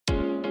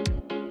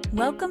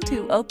Welcome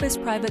to Opus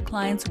Private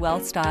Clients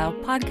Wealth Style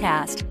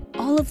Podcast.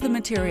 All of the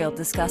material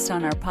discussed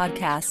on our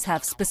podcasts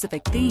have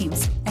specific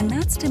themes, and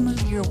that's to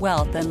move your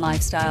wealth and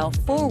lifestyle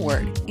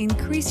forward,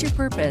 increase your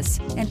purpose,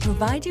 and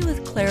provide you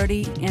with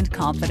clarity and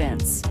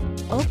confidence.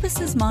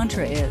 Opus's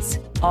mantra is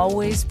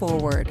always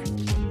forward.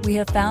 We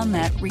have found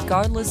that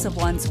regardless of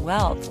one's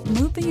wealth,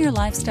 moving your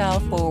lifestyle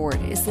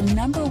forward is the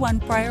number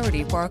one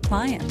priority for our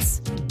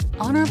clients.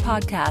 On our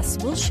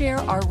podcast, we'll share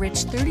our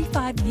rich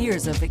 35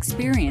 years of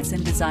experience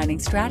in designing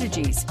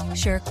strategies,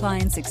 share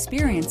clients'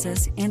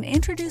 experiences, and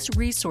introduce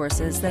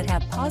resources that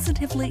have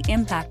positively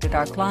impacted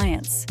our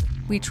clients.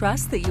 We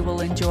trust that you will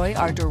enjoy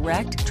our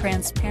direct,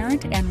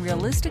 transparent, and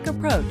realistic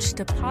approach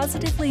to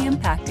positively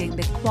impacting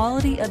the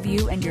quality of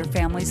you and your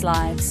family's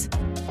lives.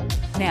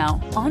 Now,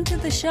 on to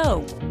the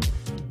show.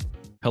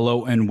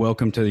 Hello and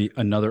welcome to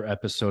another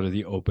episode of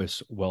the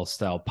Opus Wealth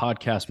Style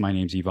Podcast. My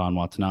name's Ivan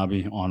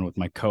Watanabe, on with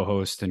my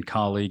co-host and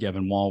colleague,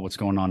 Evan Wall. What's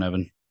going on,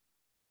 Evan?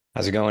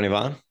 How's it going,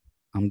 Ivan?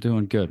 I'm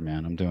doing good,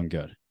 man. I'm doing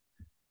good.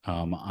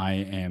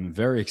 I am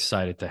very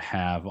excited to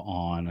have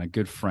on a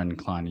good friend and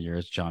client of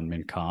yours, John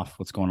Minkoff.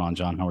 What's going on,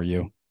 John? How are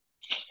you?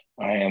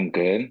 I am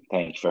good.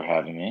 Thanks for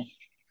having me.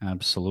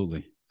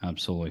 Absolutely.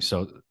 Absolutely.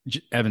 So,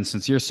 Evan,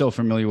 since you're so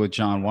familiar with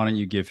John, why don't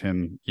you give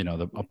him,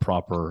 a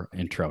proper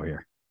intro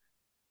here?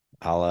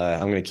 I'm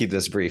going to keep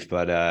this brief,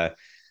 but let's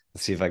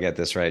see if I get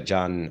this right.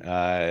 John,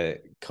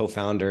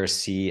 co-founder,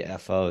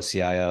 CFO,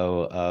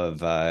 CIO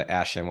of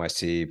Ash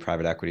NYC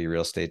Private Equity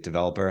Real Estate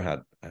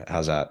Developer.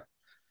 How's that?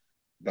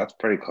 That's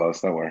pretty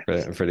close. That works.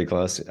 Pretty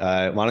close.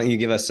 Why don't you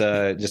give us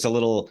just a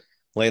little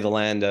lay of the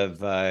land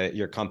of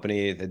your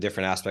company, the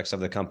different aspects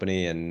of the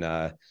company, and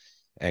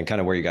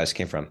kind of where you guys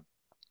came from?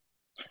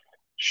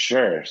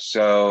 Sure.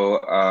 So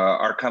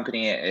our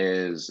company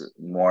is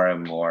more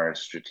and more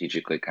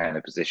strategically kind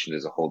of positioned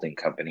as a holding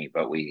company,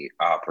 but we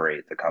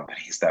operate the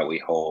companies that we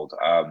hold.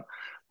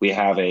 We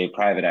have a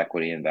private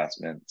equity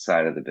investment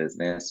side of the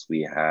business.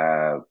 We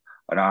have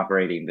an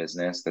operating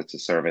business that's a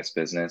service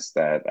business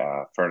that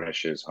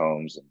furnishes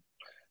homes and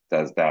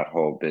does that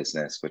whole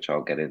business, which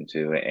I'll get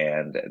into.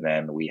 And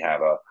then we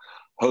have a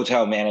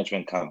hotel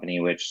management company,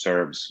 which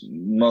serves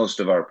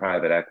most of our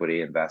private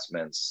equity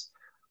investments.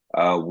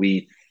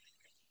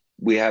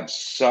 We have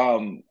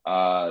some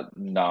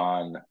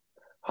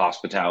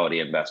non-hospitality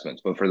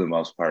investments, but for the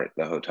most part,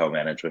 the hotel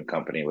management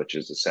company, which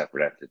is a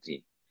separate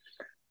entity,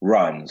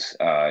 runs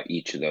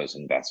each of those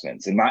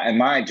investments. And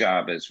my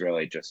job is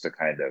really just to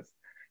kind of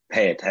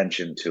pay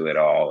attention to it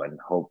all and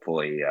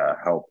hopefully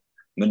help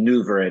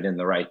maneuver it in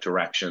the right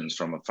directions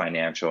from a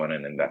financial and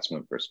an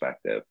investment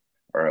perspective,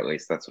 or at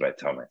least that's what I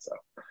tell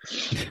myself.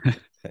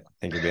 I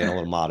think you're being a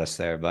little modest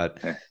there, but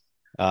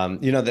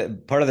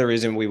the part of the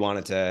reason we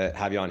wanted to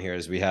have you on here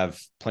is we have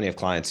plenty of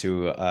clients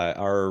who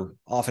are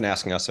often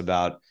asking us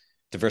about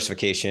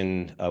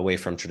diversification away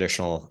from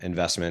traditional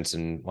investments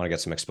and want to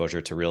get some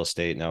exposure to real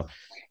estate. Now,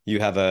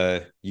 you have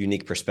a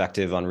unique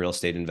perspective on real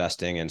estate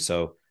investing, and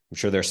so I'm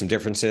sure there's some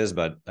differences,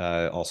 but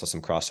also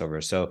some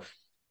crossovers. So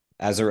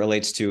as it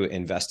relates to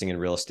investing in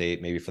real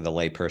estate, maybe for the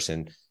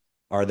layperson,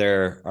 are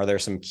there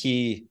some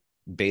key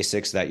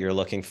basics that you're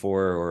looking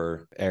for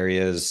or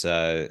areas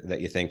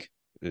that you think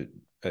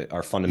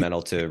are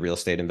fundamental to real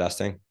estate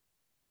investing?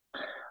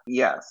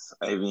 Yes.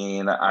 I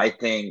mean, I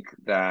think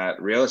that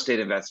real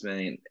estate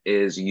investment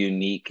is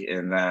unique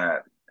in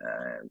that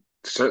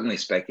certainly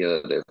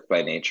speculative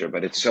by nature,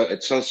 but it's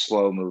so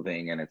slow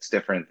moving and it's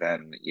different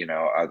than,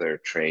 other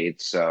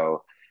trades.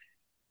 So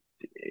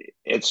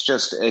it's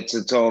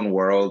its own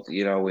world.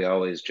 We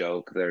always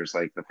joke there's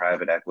like the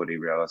private equity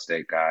real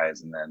estate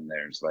guys, and then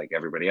there's like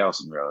everybody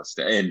else in real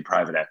estate in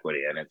private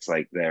equity. And it's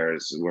like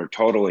we're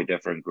totally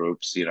different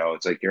groups.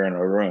 It's like you're in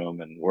a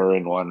room and we're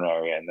in one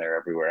area and they're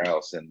everywhere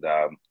else. And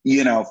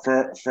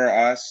for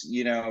us,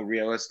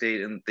 real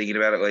estate and thinking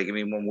about it, like, I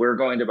mean, when we're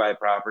going to buy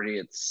property,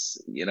 it's,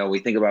 we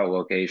think about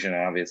location.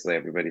 Obviously,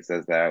 everybody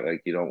says that,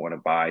 like, you don't want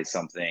to buy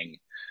something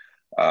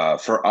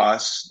for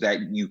us that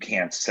you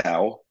can't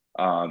sell.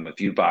 If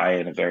you buy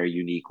in a very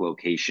unique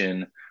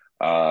location,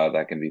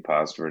 that can be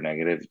positive or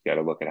negative. You got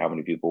to look at how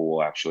many people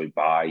will actually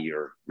buy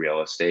your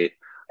real estate.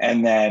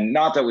 And then,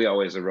 not that we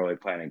always are really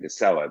planning to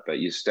sell it, but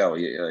it's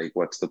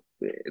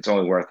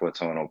only worth what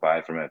someone will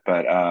buy from it.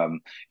 But,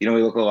 we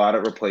look a lot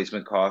at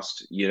replacement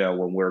cost.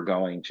 When we're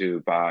going to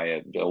buy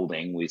a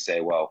building, we say,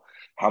 well,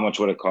 how much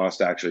would it cost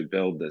to actually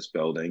build this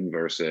building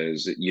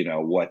versus,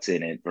 what's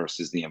in it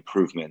versus the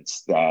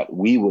improvements that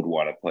we would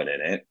want to put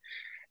in it.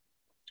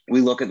 We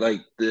look at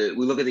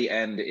the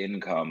end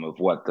income of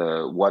what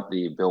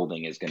the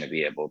building is going to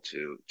be able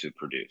to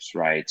produce,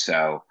 right?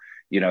 So,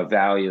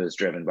 value is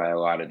driven by a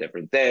lot of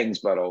different things,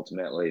 but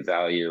ultimately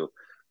value,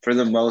 for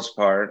the most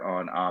part,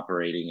 on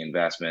operating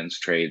investments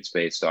trades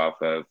based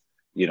off of,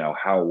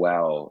 how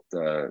well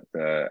the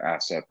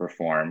asset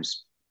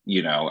performs,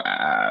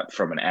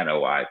 from an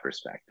NOI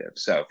perspective.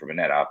 So from a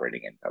net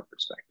operating income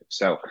perspective.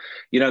 So,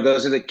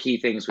 those are the key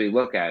things we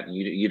look at. And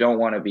you don't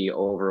want to be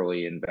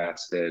overly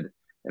invested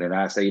in an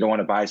asset. You don't want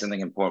to buy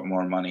something and put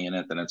more money in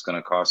it than it's going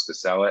to cost to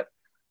sell it.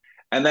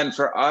 And then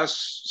for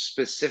us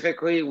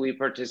specifically, we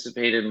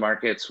participate in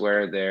markets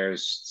where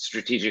there's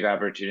strategic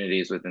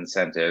opportunities with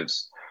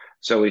incentives.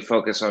 So we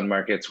focus on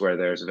markets where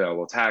there's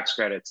available tax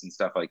credits and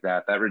stuff like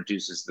that. That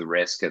reduces the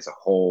risk as a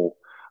whole.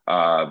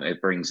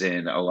 It brings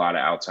in a lot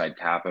of outside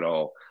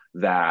capital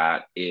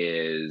that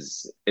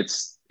is,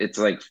 it's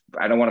like,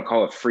 I don't want to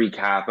call it free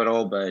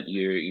capital, but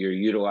you're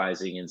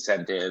utilizing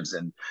incentives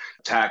and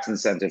tax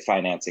incentive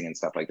financing and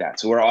stuff like that.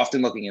 So we're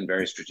often looking in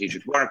very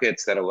strategic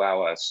markets that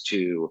allow us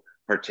to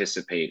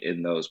participate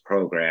in those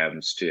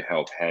programs to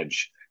help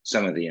hedge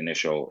some of the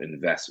initial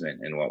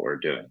investment in what we're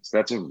doing. So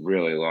that's a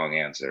really long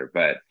answer,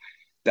 but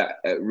that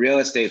real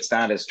estate's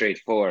not as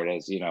straightforward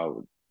as,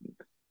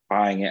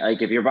 buying it.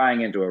 Like if you're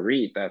buying into a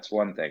REIT, that's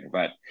one thing,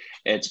 but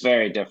it's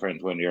very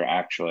different when you're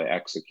actually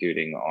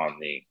executing on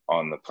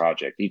the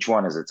project. Each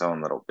one is its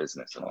own little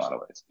business in a lot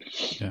of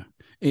ways. Yeah,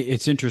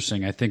 it's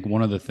interesting. I think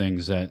one of the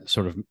things that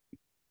sort of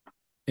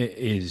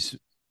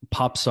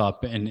pops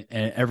up, and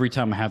every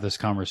time I have this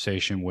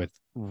conversation with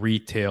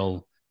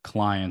retail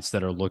clients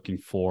that are looking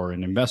for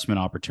an investment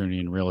opportunity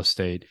in real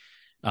estate,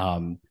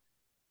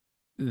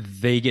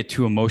 they get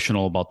too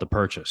emotional about the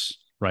purchase.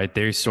 Right.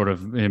 They sort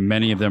of,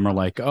 many of them are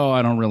like, oh,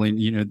 I don't really,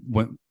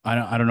 I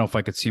don't know if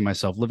I could see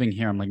myself living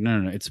here. I'm like,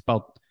 no. It's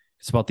about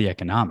the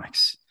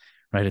economics,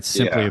 right? It's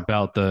simply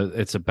about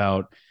it's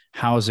about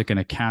how is it going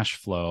to cash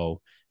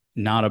flow,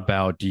 not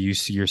about, do you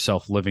see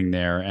yourself living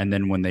there? And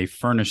then when they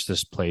furnish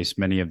this place,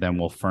 many of them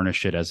will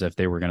furnish it as if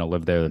they were going to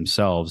live there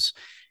themselves.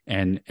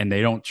 And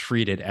they don't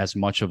treat it as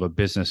much of a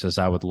business as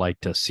I would like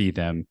to see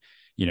them.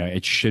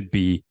 It should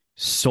be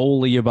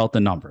solely about the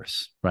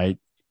numbers, right?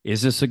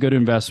 Is this a good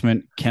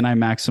investment? Can I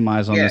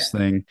maximize on this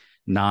thing?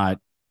 Not,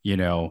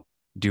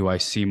 do I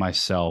see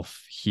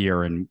myself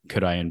here and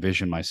could I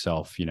envision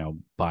myself,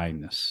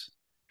 buying this?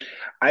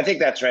 I think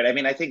that's right. I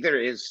mean, I think there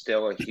is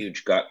still a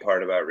huge gut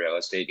part about real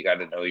estate. You got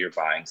to know you're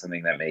buying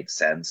something that makes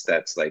sense,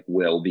 that's like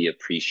will be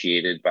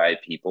appreciated by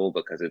people,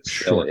 because it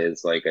still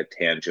is like a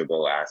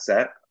tangible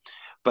asset.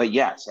 But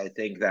yes, I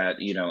think that,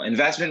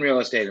 investment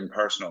real estate and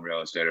personal real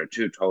estate are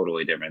two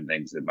totally different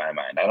things in my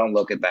mind. I don't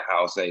look at the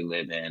house I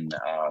live in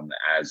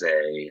as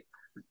a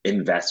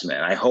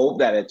investment. I hope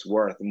that it's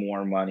worth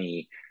more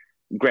money.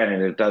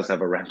 Granted, it does have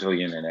a rental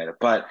unit in it,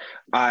 but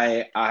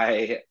I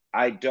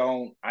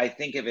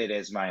think of it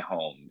as my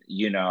home.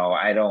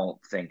 I don't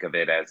think of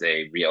it as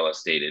a real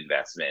estate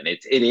investment.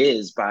 It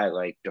is by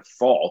like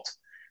default,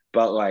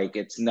 but like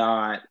it's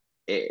not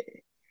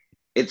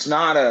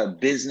a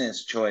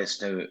business choice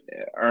to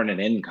earn an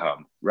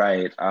income,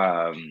 right?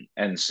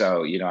 And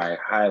so, I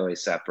highly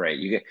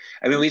separate.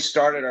 We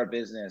started our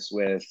business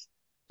with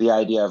the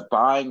idea of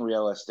buying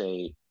real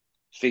estate,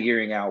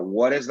 figuring out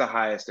what is the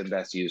highest and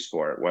best use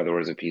for it, whether it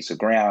was a piece of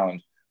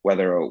ground,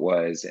 whether it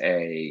was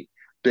a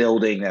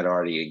building that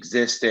already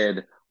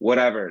existed,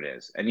 whatever it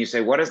is. And you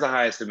say, what is the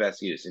highest and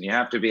best use? And you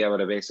have to be able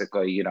to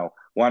basically,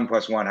 1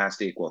 + 1 has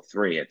to equal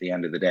 3 at the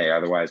end of the day.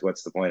 Otherwise,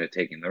 what's the point of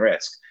taking the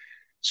risk?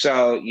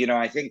 So,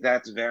 I think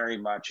that's very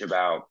much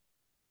about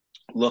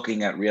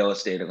looking at real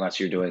estate unless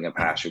you're doing a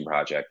passion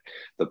project.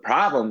 The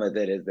problem with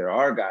it is there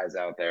are guys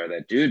out there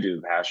that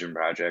do passion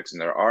projects,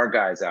 and there are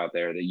guys out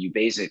there that you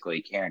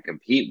basically can't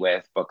compete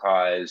with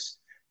because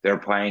they're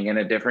playing in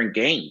a different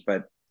game.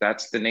 But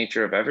that's the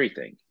nature of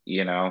everything,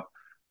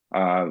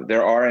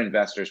 There are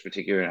investors,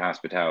 particularly in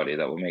hospitality,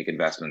 that will make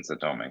investments that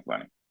don't make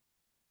money.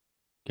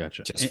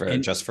 Gotcha. Just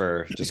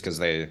because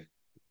they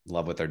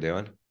love what they're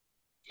doing.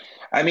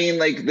 I mean,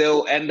 like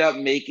they'll end up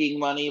making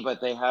money,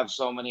 but they have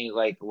so many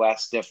like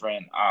less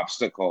different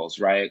obstacles,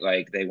 right?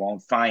 Like they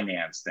won't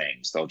finance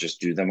things. They'll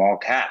just do them all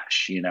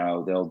cash.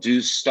 They'll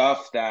do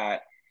stuff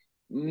that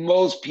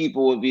most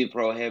people would be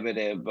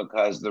prohibitive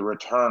because the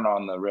return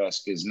on the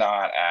risk is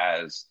not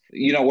as,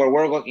 where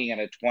we're looking at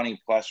a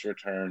 20+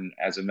 return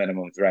as a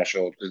minimum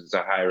threshold because it's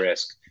a high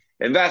risk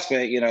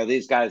investment.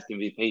 These guys can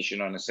be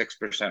patient on a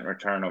 6%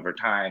 return over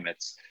time.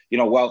 It's,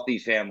 wealthy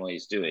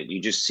families do it.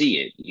 You just see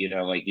it,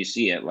 you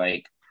see it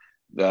like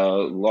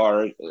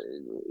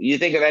you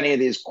think of any of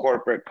these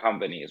corporate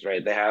companies,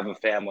 right? They have a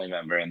family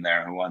member in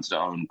there who wants to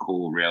own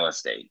cool real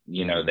estate.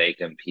 They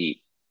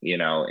compete,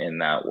 in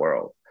that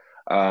world.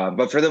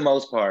 But for the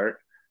most part,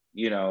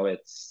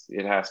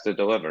 it has to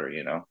deliver,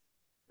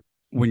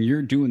 When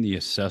you're doing the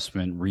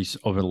assessment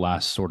over the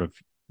last sort of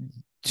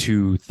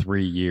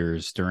 2-3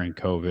 years during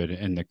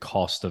COVID and the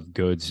cost of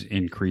goods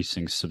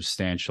increasing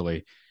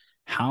substantially,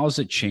 how has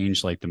it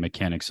changed like the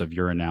mechanics of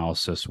your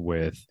analysis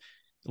with,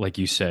 like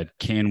you said,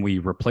 can we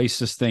replace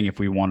this thing if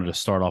we wanted to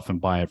start off and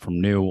buy it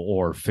from new,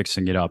 or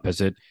fixing it up? Has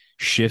it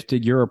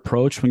shifted your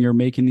approach when you're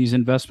making these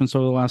investments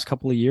over the last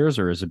couple of years,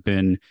 or has it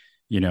been,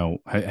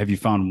 have you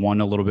found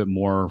one a little bit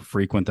more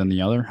frequent than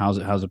the other? How's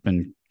it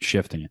been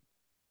shifting it?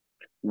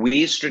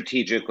 We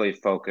strategically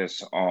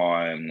focus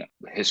on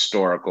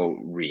historical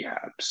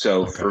rehab.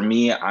 So for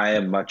me, I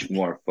am much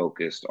more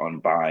focused on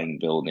buying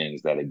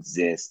buildings that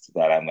exist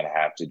that I'm going to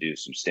have to do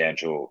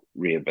substantial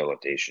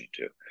rehabilitation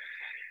to.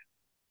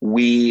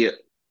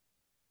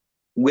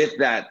 With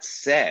that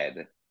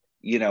said,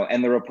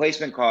 and the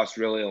replacement cost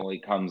really only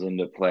comes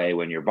into play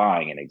when you're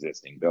buying an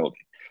existing building.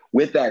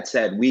 With that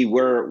said,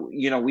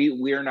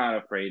 we're not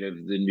afraid of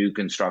the new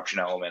construction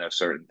element of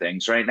certain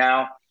things right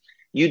now.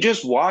 You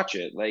just watch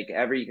it like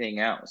everything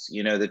else.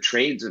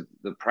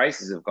 The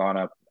prices have gone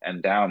up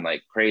and down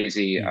like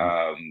crazy.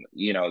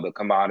 The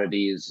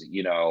commodities,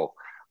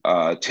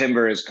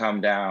 timber has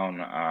come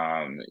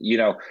down,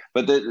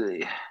 but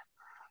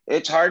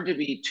it's hard to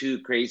be too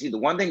crazy. The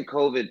one thing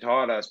COVID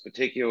taught us,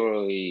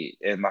 particularly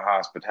in the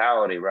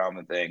hospitality realm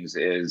of things,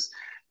 is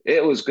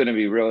it was going to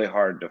be really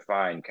hard to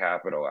find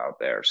capital out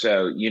there.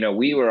 So,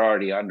 we were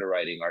already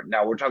underwriting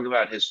now we're talking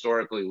about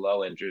historically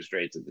low interest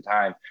rates at the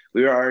time.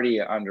 We were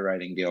already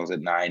underwriting deals at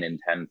 9 and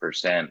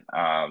 10%,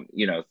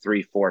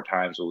 3-4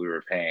 times what we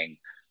were paying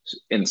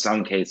in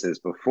some cases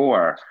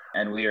before.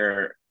 And we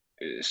were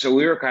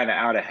kind of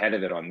out ahead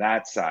of it on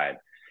that side.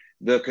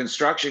 The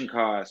construction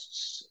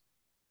costs,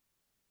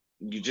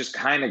 you just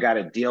kind of got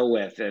to deal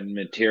with and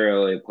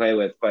materially play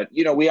with. But,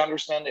 we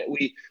understand that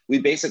we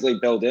basically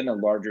build in a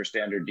larger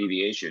standard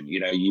deviation.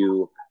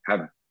 You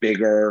have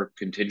bigger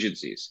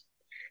contingencies.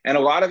 And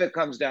a lot of it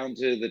comes down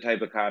to the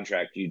type of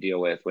contract you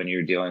deal with when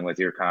you're dealing with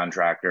your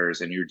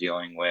contractors and you're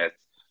dealing with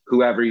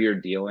whoever you're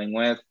dealing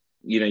with.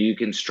 You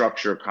can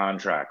structure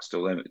contracts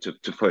to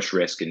push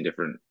risk in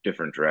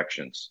different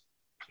directions.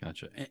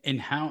 Gotcha.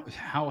 And how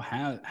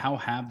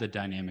have the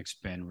dynamics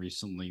been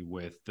recently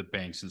with the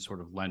banks and sort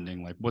of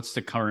lending? Like, what's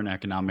the current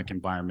economic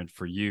environment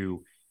for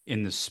you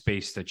in the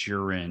space that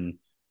you're in,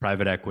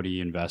 private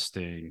equity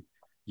investing,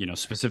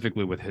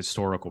 specifically with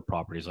historical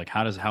properties? Like,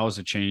 how has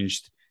it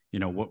changed?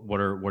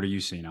 What are you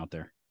seeing out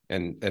there?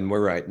 And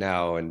we're right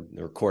now and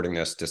recording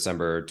this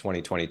December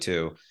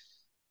 2022.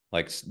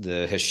 Like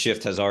his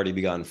shift has already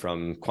begun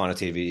from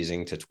quantitative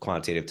easing to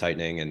quantitative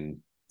tightening, and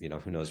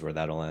who knows where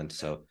that'll end.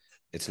 So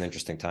it's an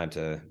interesting time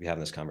to be having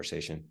this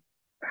conversation.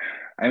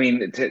 I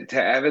mean, to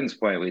Evan's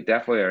point, we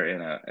definitely are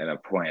in a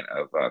point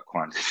of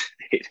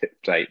quantitative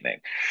tightening.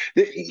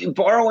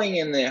 Borrowing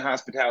in the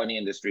hospitality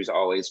industry is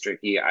always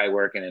tricky. I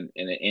work in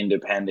an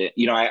independent.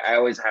 I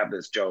always have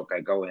this joke. I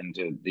go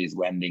into these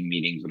lending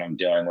meetings when I'm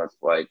dealing with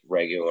like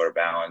regular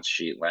balance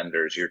sheet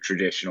lenders, your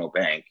traditional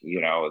bank.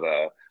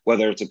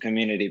 Whether it's a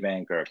community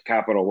bank or a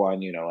Capital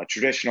One, a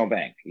traditional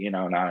bank.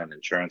 Not an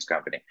insurance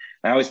company.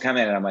 And I always come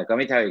in and I'm like, let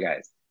me tell you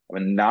guys. I'm a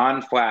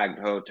non-flagged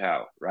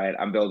hotel, right?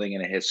 I'm building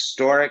in a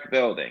historic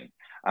building.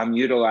 I'm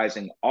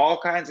utilizing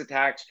all kinds of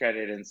tax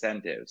credit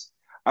incentives.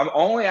 I'm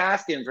only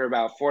asking for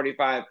about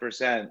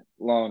 45%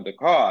 loan to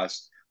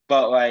cost,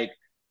 but like,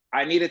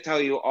 I need to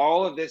tell you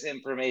all of this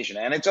information.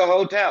 And it's a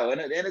hotel in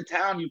a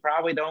town you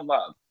probably don't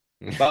love.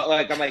 But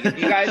like, I'm like, if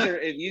you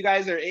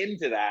guys are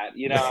into that,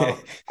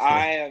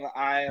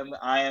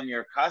 I am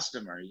your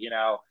customer,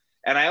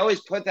 and I always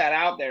put that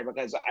out there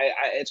because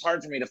it's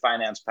hard for me to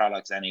finance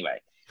products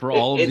anyway. For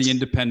all of the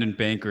independent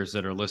bankers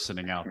that are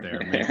listening out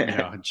there, maybe,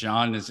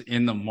 John is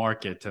in the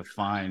market to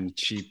find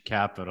cheap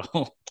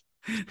capital.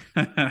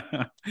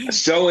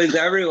 So is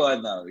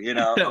everyone, though.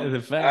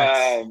 The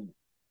facts.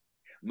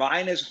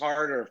 Mine is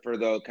harder for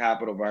the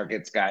capital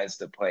markets guys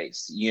to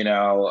place.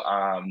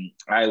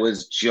 I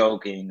was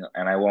joking,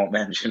 and I won't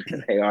mention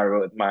who they are,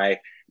 but with my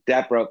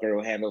debt broker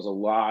who handles a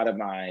lot of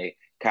my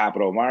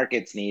capital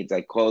markets needs.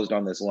 I closed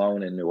on this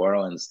loan in New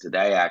Orleans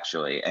today,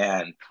 actually,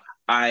 and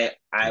I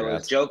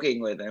was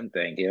joking with him.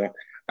 Thank you.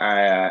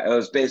 It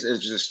was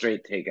just a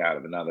straight takeout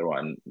of another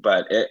one,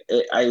 but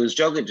I was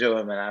joking to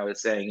him and I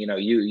was saying,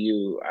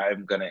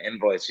 I'm going to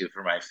invoice you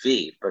for my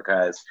fee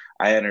because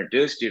I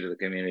introduced you to the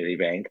community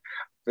bank,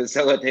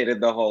 facilitated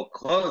the whole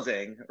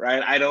closing,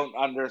 right? I don't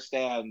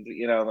understand,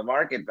 the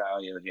market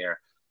value here.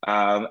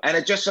 And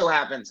it just so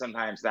happens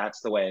sometimes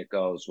that's the way it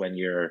goes when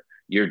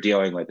you're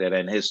dealing with it.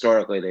 And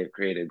historically they've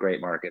created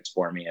great markets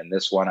for me. And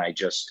this one, I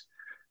just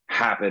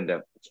happen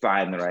to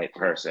find the right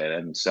person,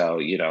 and so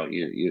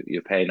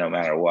you pay no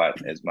matter what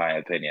is my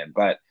opinion.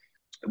 But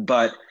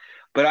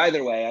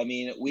either way, I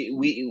mean,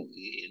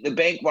 we the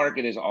bank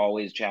market is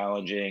always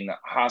challenging.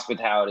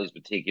 Hospitality is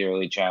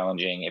particularly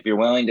challenging. If you're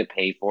willing to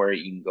pay for it,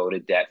 you can go to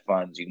debt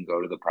funds, you can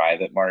go to the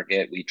private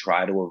market. We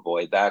try to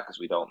avoid that because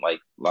we don't like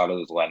a lot of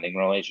those lending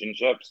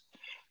relationships,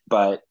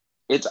 but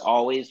it's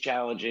always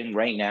challenging.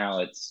 Right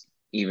now it's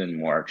even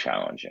more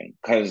challenging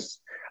because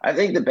I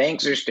think the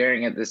banks are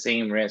staring at the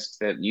same risks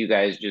that you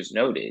guys just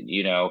noted,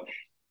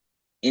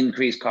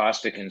 increased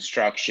cost of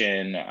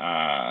construction,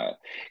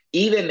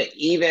 even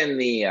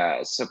the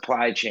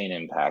supply chain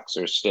impacts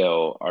are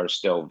still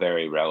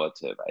very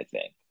relative, I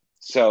think.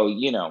 So,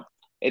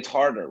 it's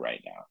harder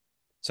right now.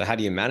 So how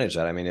do you manage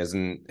that? I mean,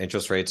 isn't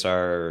interest rates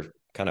are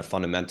kind of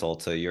fundamental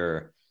to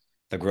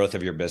the growth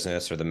of your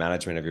business or the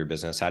management of your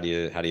business? How do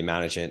you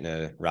manage it in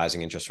a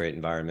rising interest rate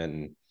environment?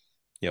 And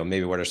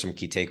maybe what are some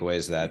key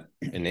takeaways that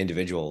an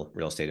individual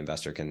real estate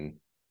investor can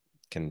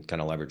kind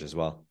of leverage as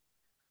well?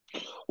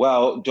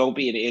 Well, don't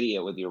be an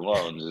idiot with your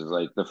loans is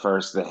like the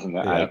first thing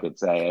that I could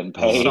say, and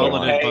pay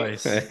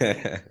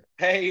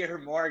your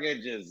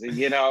mortgages,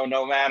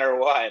 no matter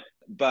what.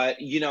 But,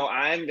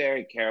 I'm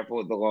very careful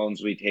with the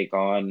loans we take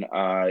on.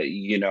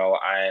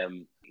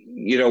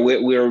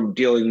 we're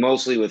dealing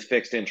mostly with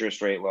fixed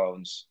interest rate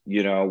loans.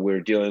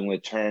 We're dealing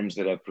with terms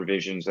that have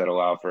provisions that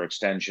allow for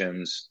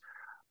extensions.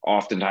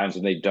 Oftentimes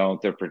when they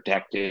don't, they're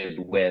protected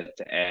with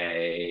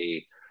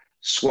a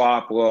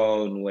swap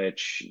loan,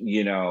 which,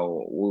 we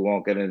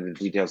won't get into the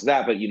details of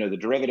that, but, the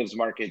derivatives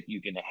market,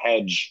 you can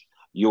hedge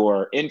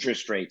your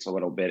interest rates a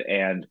little bit.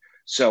 And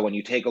so when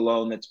you take a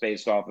loan that's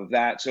based off of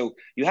that, so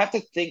you have to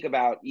think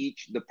about the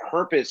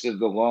purpose of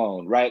the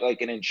loan, right?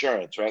 Like an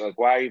insurance, right? Like,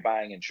 why are you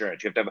buying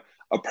insurance? You have to have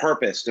a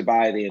purpose to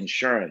buy the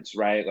insurance,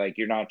 right? Like,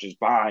 you're not just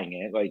buying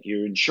it, like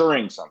you're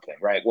insuring something,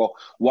 right? Well,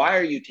 why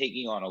are you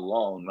taking on a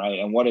loan, right?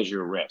 And what is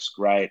your risk,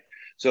 right?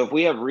 So if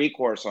we have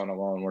recourse on a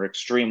loan, we're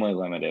extremely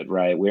limited,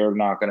 right? We're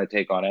not going to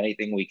take on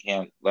anything we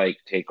can't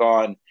take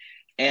on.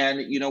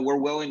 And, we're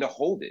willing to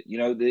hold it.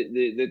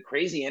 The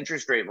crazy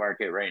interest rate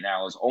market right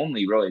now has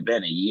only really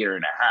been a year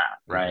and a half,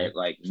 right? Mm-hmm.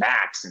 Like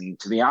max. And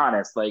to be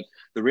honest, the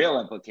real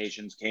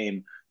implications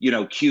came,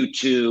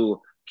 Q2,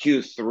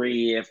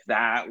 Q3, if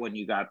that, when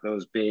you got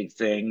those big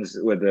things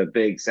with the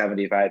big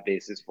 75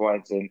 basis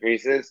points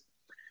increases.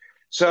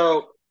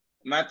 So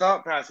my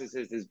thought process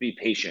is be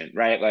patient,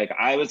 right? Like,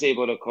 I was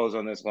able to close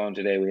on this loan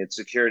today. We had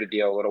secured a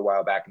deal a little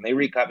while back and they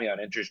recut me on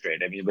interest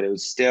rate. I mean, but it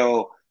was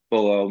still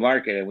below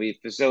market, and we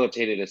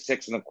facilitated a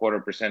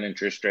 6.25%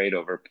 interest rate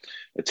over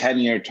a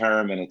 10-year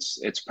term, and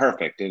it's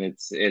perfect. And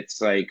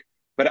it's like,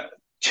 but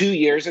 2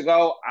 years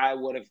ago, I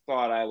would have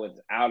thought I was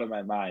out of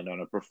my mind on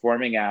a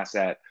performing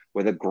asset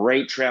with a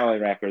great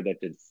trailing record that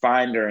did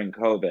fine during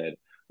COVID,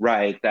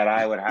 right? That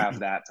I would have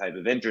that type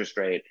of interest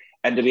rate.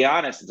 And to be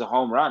honest, it's a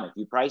home run. If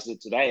you price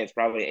it today, it's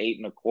probably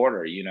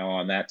 8.25%,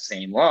 on that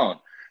same loan.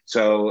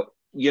 So,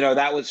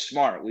 that was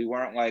smart. We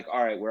weren't like,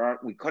 all right,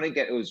 we couldn't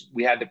get,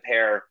 we had to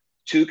pair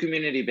two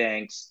community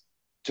banks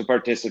to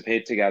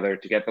participate together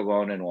to get the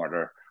loan in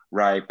order,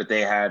 right? But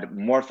they had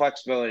more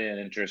flexibility in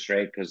interest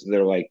rate because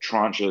they're like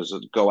tranches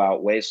that go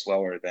out way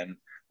slower than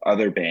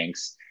other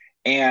banks.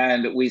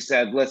 And we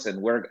said,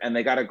 listen, and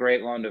they got a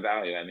great loan to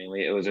value. I mean,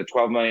 it was a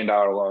 $12 million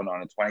loan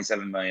on a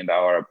 $27 million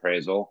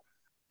appraisal.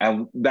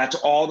 And that's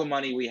all the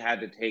money we had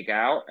to take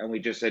out. And we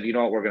just said,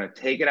 we're going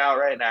to take it out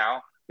right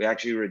now. We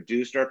actually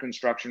reduced our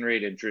construction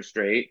rate interest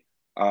rate.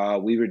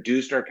 We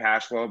reduced our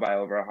cash flow by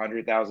over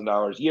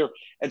 $100,000 a year.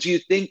 And so you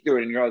think through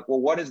it and you're like, well,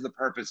 what is the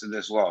purpose of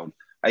this loan?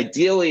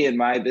 Ideally, in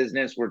my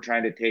business, we're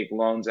trying to take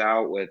loans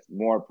out with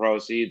more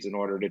proceeds in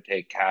order to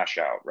take cash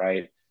out,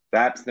 right?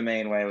 That's the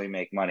main way we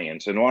make money.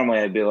 And so normally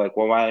I'd be like,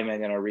 well, why am I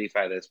going to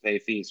refi this, pay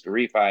fees to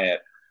refi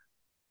it,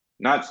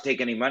 not to take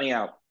any money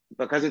out?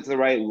 Because it's the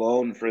right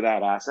loan for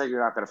that asset,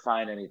 you're not going to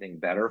find anything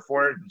better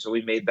for it. And so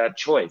we made that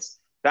choice.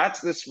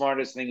 That's the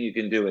smartest thing you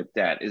can do with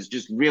debt, is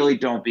just really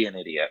don't be an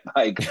idiot.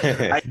 Like,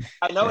 I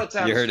know it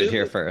sounds you heard stupid, it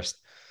here first.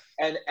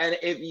 And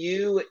if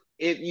you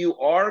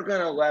are going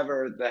to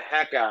lever the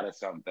heck out of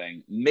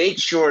something, make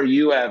sure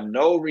you have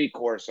no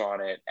recourse on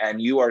it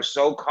and you are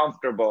so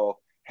comfortable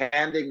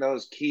handing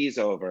those keys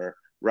over,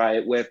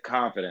 right, with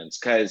confidence.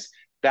 Because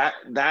that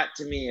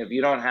to me, if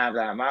you don't have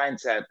that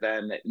mindset,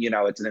 then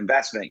it's an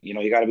investment.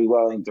 You got to be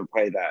willing to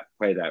play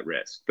that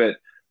risk. But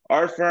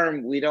our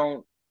firm, we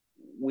don't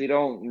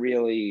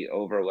really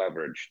over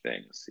leverage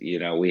things.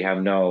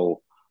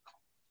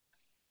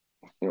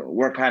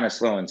 We're kind of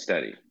slow and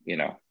steady,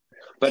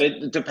 but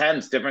it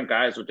depends. Different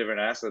guys with different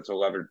assets will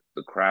leverage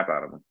the crap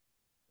out of them.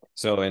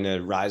 So in a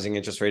rising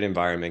interest rate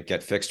environment,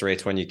 get fixed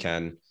rates when you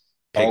can.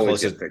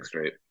 Always get fixed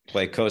rate.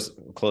 Pay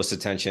close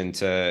attention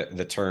to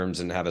the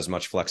terms and have as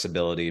much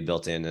flexibility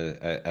built in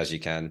as you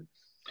can.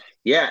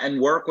 Yeah, and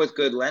work with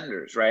good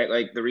lenders, right?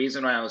 Like, the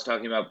reason why I was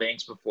talking about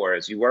banks before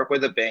is you work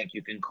with a bank,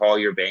 you can call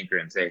your banker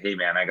and say, hey,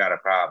 man, I got a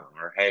problem,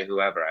 or hey,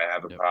 whoever, I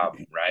have a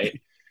problem, right?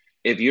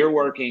 If you're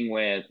working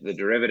with the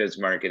derivatives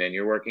market and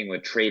you're working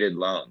with traded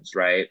loans,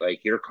 right?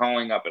 Like, you're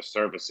calling up a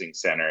servicing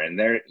center and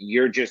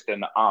you're just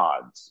an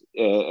odds,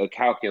 a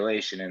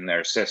calculation in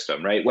their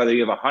system, right? Whether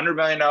you have a $100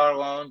 million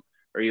loan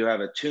or you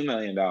have a $2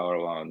 million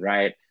loan,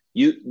 right?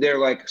 They're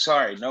like,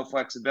 sorry, no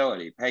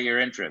flexibility, pay your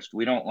interest.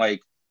 We don't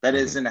that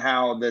isn't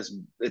how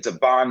it's a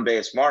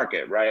bond-based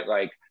market, right?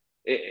 Like,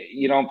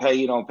 you don't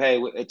pay.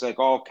 It's like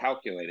all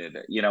calculated,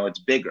 it's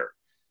bigger,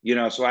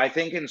 so I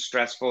think in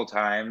stressful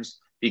times,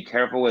 be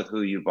careful with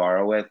who you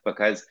borrow with,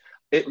 because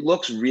it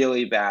looks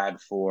really bad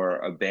for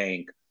a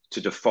bank to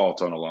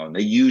default on a loan.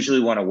 They usually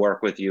want to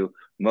work with you.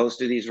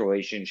 Most of these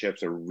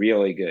relationships are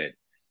really good.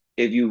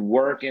 If you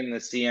work in the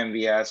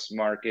CMBS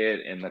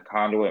market, in the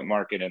conduit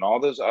market, and all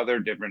those other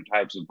different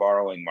types of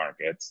borrowing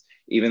markets,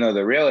 even though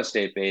they're real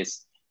estate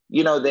based,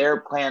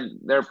 their plan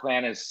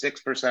is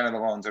 6% of the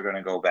loans are going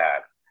to go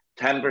bad.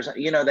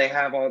 10%, they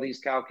have all these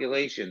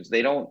calculations.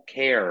 They don't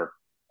care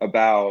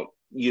about,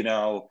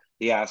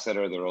 the asset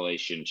or the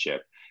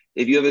relationship.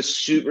 If you have a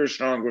super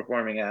strong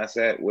performing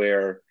asset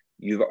where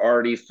you've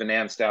already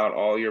financed out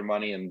all your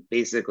money and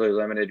basically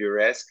limited your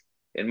risk,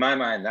 in my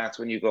mind, that's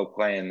when you go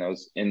play in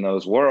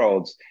those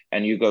worlds,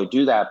 and you go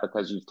do that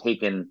because you've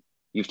taken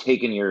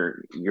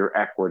your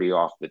equity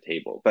off the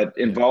table. But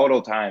in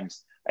volatile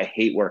times, I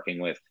hate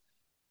working with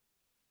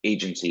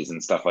agencies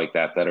and stuff like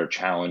that are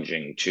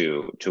challenging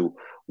to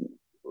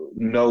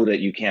know that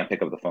you can't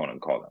pick up the phone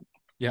and call them.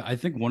 Yeah, I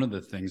think one of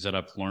the things that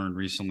I've learned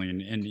recently,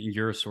 and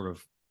you're sort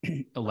of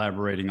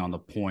elaborating on the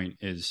point,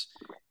 is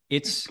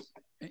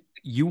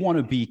you want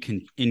to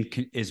be in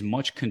as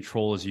much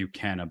control as you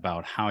can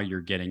about how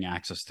you're getting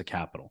access to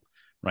capital,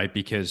 right?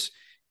 Because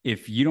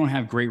if you don't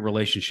have great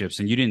relationships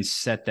and you didn't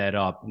set that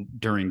up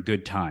during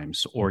good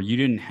times, or you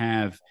didn't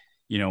have,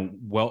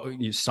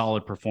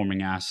 solid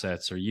performing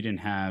assets, or you didn't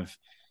have,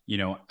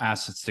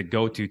 assets to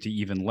go to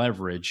even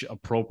leverage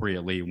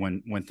appropriately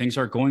when things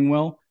are going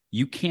well,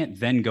 you can't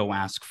then go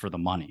ask for the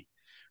money,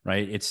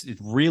 right? It's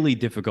really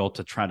difficult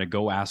to try to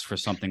go ask for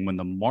something when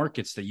the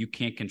markets that you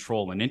can't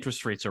control and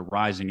interest rates are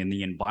rising and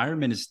the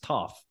environment is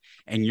tough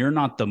and you're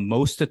not the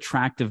most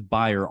attractive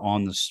buyer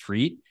on the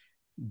street.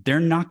 They're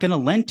not going to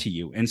lend to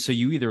you. And so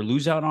you either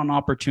lose out on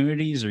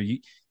opportunities, or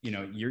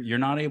you're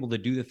not able to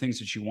do the things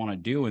that you want to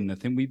do. And the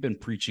thing we've been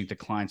preaching to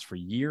clients for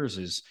years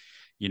is,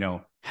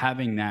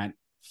 having that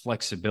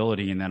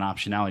flexibility and that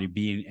optionality,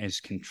 being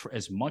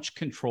as much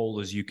control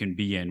as you can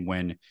be in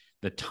when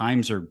the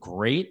times are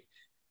great,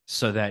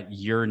 so that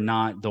you're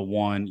not the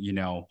one,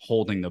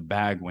 holding the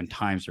bag when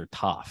times are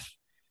tough.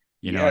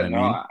 You know what I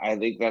mean? I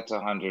think that's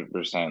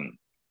 100%,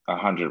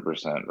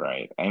 100%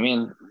 right. I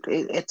mean,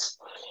 it's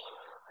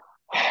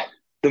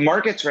the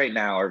markets right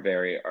now are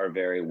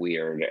very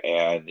weird,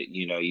 and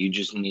you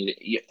just need.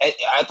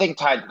 I think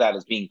tied to that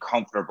is being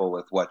comfortable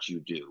with what you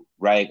do,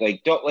 right?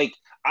 Like, don't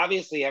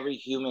obviously every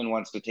human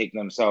wants to take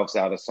themselves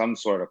out of some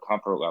sort of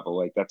comfort level.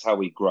 Like, that's how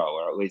we grow,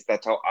 or at least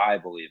that's how I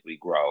believe we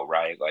grow,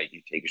 right? Like,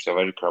 you take yourself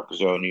out of your comfort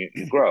zone,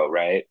 you grow,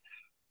 right?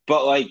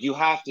 But like, you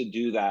have to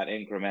do that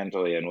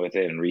incrementally and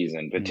within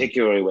reason,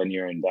 particularly when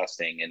you're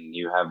investing and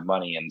you have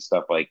money and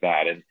stuff like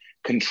that. And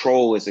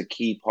control is a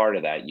key part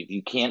of that. If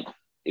you can't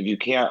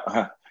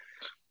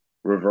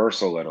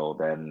reverse a little,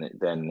 then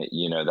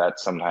that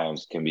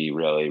sometimes can be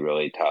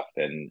really tough.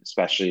 And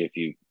especially if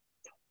you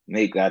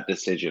make that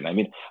decision. I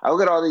mean, I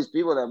look at all these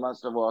people that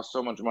must have lost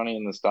so much money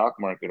in the stock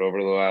market over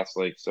the last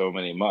so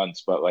many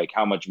months, but like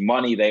how much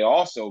money they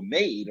also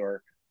made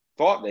or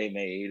thought they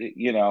made,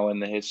 in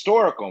the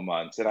historical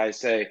months. And I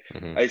say,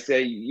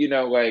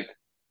 like,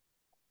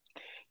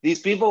 these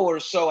people were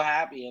so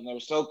happy and they're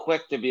so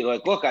quick to be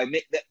like, look, I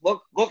made that,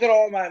 look at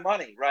all my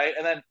money, right?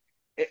 And then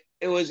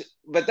it was,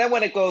 but then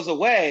when it goes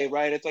away,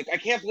 right, it's like, I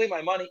can't believe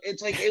my money.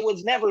 It's like, it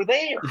was never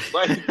there.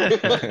 Like,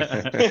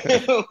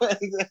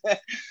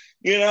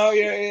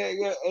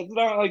 it's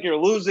not like you're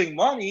losing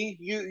money.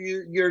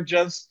 You're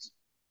just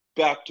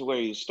back to where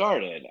you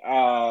started.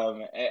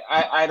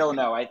 I don't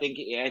know. I think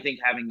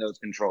having those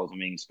controls and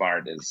being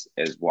smart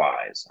is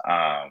wise.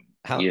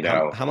 How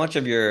much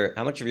of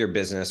your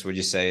business would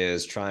you say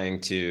is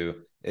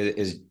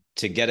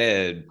to get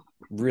a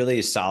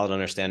really solid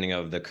understanding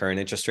of the current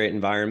interest rate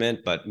environment,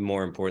 but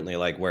more importantly,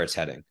 like where it's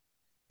heading?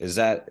 Does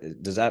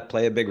that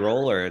play a big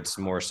role, or it's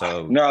more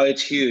so? No,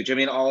 it's huge. I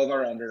mean, all of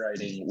our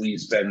underwriting, we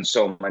spend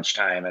so much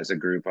time as a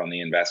group on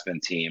the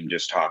investment team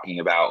just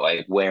talking about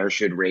like, where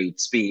should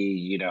rates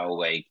be?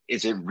 Like,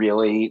 is it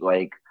really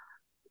like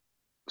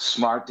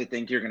smart to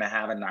think you're going to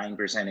have a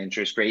 9%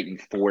 interest rate in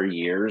 4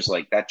 years?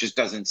 Like, that just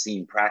doesn't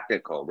seem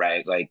practical,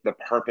 right? Like, the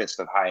purpose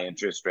of high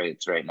interest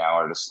rates right now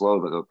are to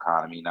slow the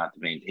economy, not to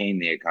maintain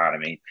the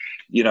economy.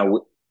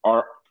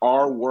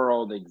 Our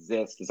world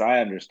exists, as I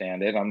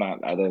understand it. I'm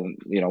not, other than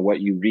what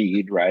you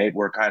read, right?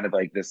 We're kind of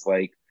like this,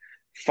 like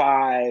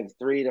 3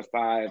 to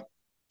 5,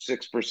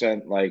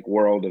 6% like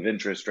world of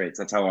interest rates.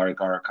 That's how our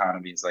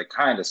economy is like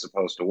kind of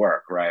supposed to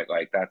work, right?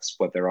 Like, that's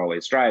what they're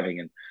always striving.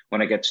 And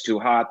when it gets too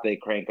hot, they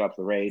crank up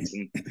the rates,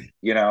 and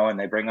and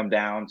they bring them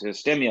down to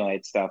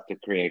stimulate stuff to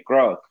create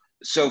growth.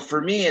 So for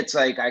me, it's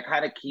like, I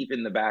kind of keep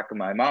in the back of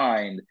my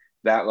mind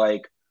that,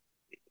 like,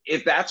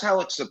 if that's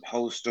how it's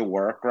supposed to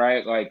work,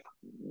 right? Like,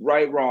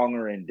 right, wrong,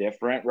 or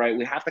indifferent, right?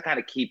 We have to kind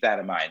of keep that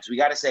in mind. So we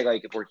got to say,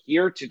 like, if we're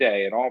here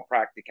today in all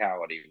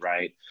practicality,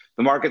 right,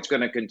 the market's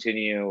going to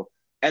continue.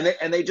 And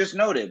they just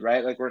noted,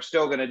 right? Like, we're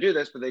still going to do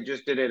this, but they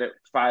just did it at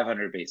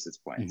 500 basis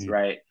points,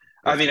 right?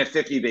 I mean, at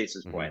 50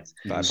 basis points.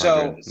 500.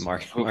 So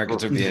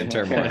markets would be in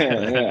turmoil.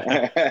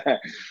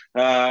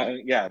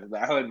 Yeah,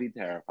 that would be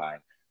terrifying.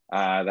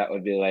 That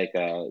would be like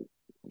a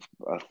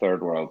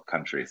third world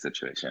country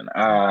situation.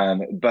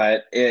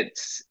 But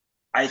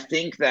I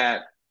think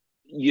that,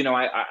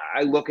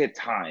 I look at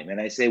time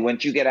and I say,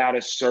 once you get out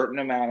a certain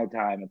amount of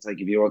time, it's like,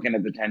 if you're looking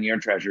at the 10-year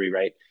treasury,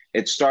 right,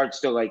 it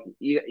starts to, like,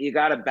 you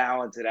got to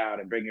balance it out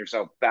and bring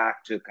yourself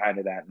back to kind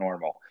of that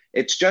normal.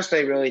 It's just, I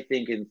really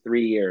think in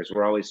 3 years,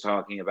 we're always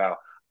talking about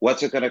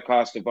what's it going to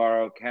cost to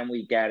borrow? Can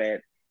we get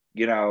it?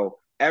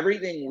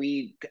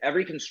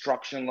 Every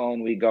construction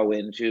loan we go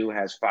into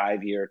has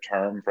 5-year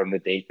term from the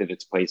date that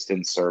it's placed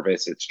in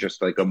service. It's just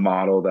like a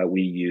model that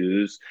we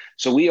use.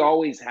 So we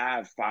always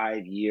have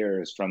 5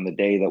 years from the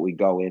day that we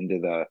go into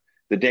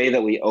the day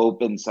that we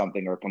open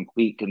something or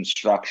complete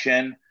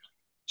construction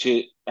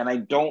and I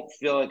don't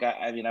feel like,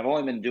 I mean, I've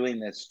only been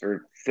doing this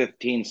for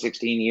 15,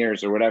 16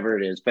 years or whatever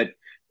it is, but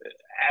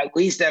at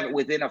least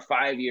within a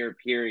 5-year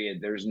period,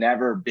 there's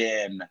never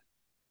been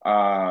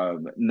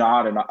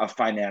not a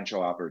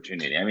financial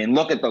opportunity. I mean,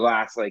 look at the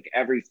last, like,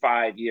 every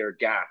 5 year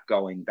gap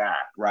going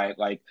back, right?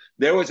 Like,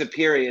 there was a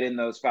period in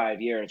those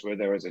 5 years where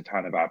there was a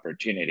ton of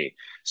opportunity.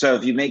 So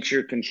if you make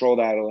sure control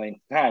that a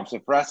length of time. So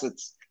for us,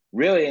 it's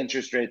really,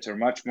 interest rates are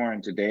much more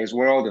in today's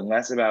world and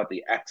less about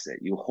the exit.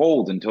 You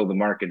hold until the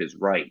market is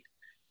right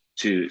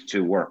to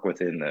work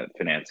within the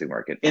financing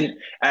market. In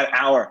at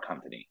our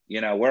company,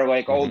 we're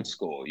like old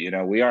school.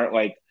 We aren't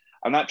like,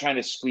 I'm not trying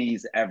to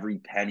squeeze every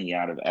penny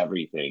out of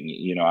everything.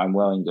 I'm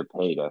willing to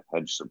pay to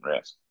hedge some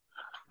risk.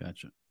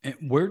 Gotcha.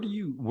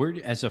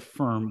 And as a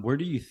firm, where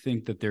do you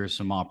think that there's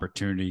some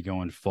opportunity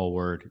going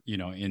forward,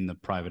 in the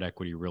private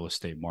equity real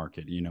estate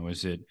market?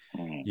 Is it,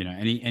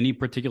 any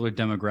particular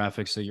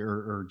demographics that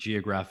or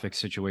geographic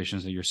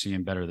situations that you're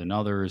seeing better than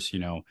others?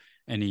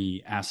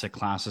 Any asset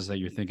classes that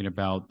you're thinking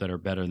about that are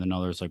better than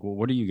others? Like, well,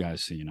 what are you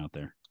guys seeing out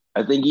there?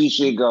 I think you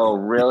should go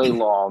really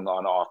long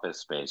on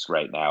office space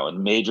right now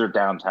in major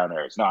downtown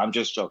areas. No, I'm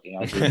just joking.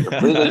 I was being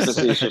completely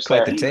facetious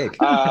Quite there. the take.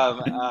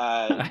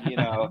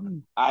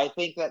 I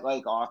think that,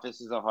 like,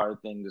 office is a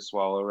hard thing to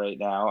swallow right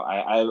now.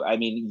 I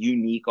mean,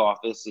 unique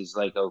office is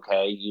like,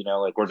 okay,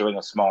 like, we're doing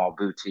a small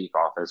boutique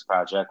office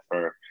project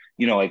for,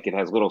 like, it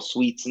has little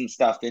suites and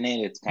stuff in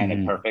it. It's kind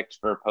of perfect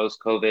for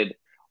post-COVID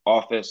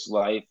office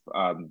life.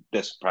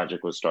 This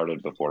project was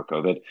started before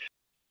COVID.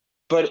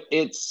 But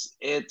it's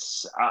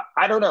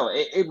I don't know.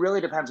 It really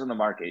depends on the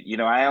market.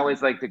 I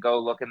always like to go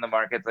look in the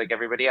markets like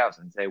everybody else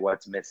and say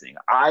what's missing.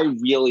 I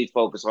really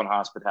focus on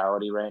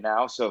hospitality right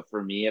now. So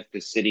for me, if the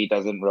city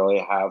doesn't really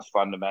have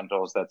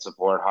fundamentals that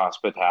support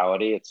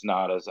hospitality, it's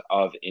not as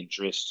of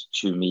interest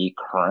to me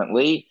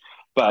currently.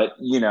 But,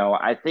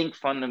 I think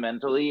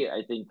fundamentally,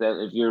 I think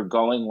that if you're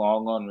going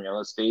long on real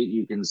estate,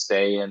 you can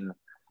stay in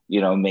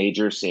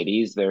major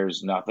cities.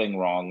 There's nothing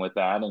wrong with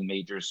that. In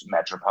major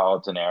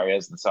metropolitan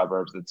areas, the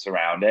suburbs that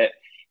surround it.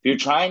 If you're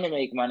trying to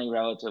make money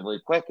relatively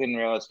quick in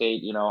real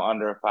estate,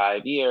 under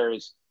 5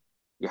 years,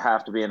 you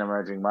have to be in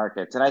emerging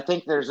markets. And I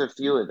think there's a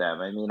few of them.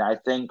 I mean, I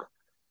think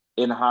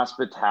in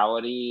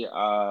hospitality,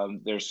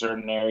 there's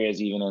certain areas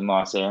even in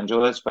Los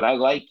Angeles, but I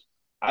like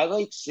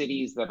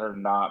cities that are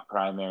not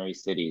primary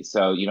cities.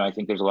 So, I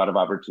think there's a lot of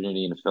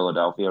opportunity in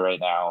Philadelphia right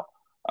now.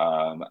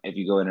 If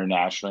you go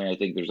internationally, I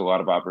think there's a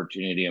lot of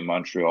opportunity in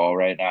Montreal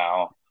right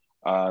now.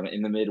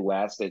 In the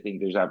Midwest, I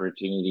think there's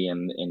opportunity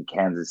in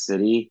Kansas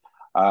City.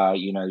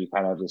 You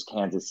kind of have this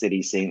Kansas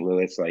City, St.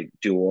 Louis like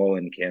duel,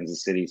 and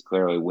Kansas City's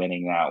clearly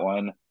winning that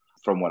one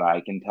from what I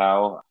can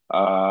tell.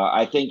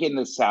 I think in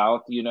the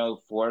South,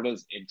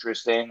 Florida's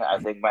interesting. I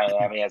think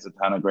Miami has a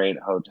ton of great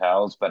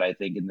hotels, but I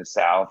think in the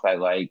South, I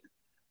like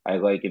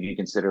if you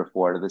consider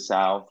Florida the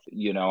South.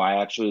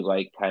 I actually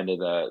like kind of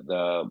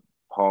the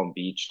Palm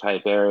Beach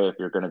type area if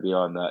you're going to be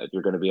on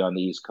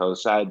the East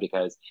Coast side,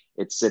 because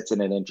it sits in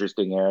an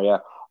interesting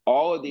area.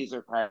 All of these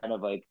are kind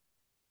of like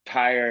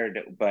tired,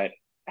 but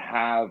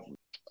have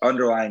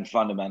underlying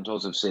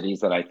fundamentals of cities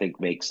that I think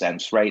make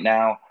sense right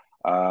now.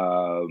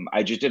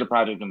 I just did a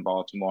project in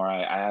Baltimore.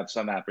 I have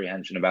some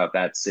apprehension about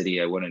that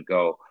city. I wouldn't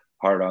go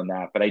hard on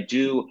that, but I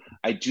do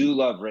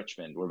love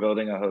Richmond. We're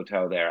building a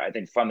hotel there. I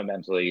think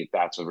fundamentally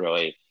that's a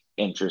really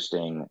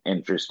interesting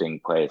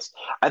place.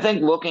 I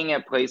think looking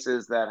at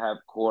places that have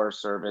core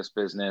service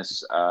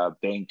business,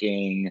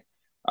 banking,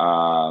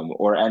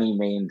 or any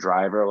main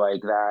driver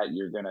like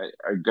that,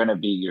 are gonna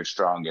be your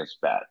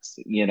strongest bets.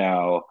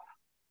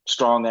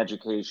 Strong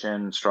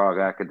education, strong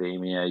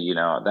academia.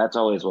 That's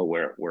always what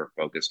we're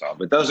focused on.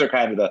 But those are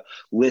kind of the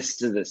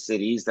list of the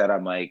cities that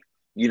I'm like,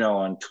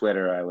 on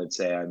Twitter, I would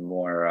say I'm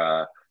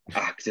more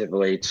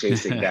actively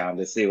chasing down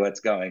to see what's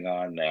going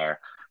on there.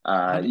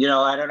 I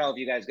don't know if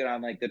you guys get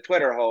on like the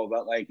Twitter hole,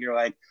 but like you're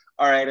like,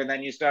 all right, and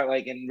then you start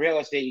like in real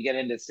estate, you get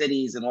into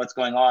cities and what's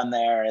going on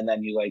there, and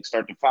then you like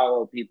start to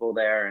follow people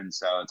there, and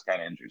so it's kind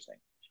of interesting.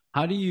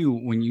 How do you,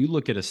 when you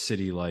look at a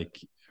city like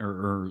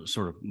or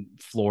sort of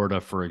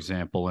Florida, for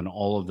example, and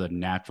all of the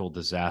natural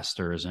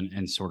disasters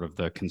and sort of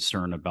the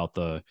concern about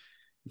the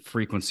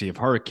frequency of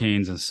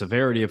hurricanes and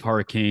severity of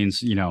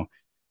hurricanes,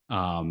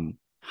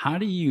 how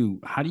do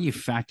you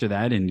factor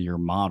that into your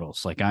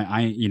models? Like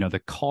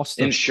the cost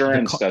of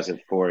insurance does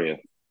it for you.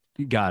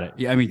 Got it.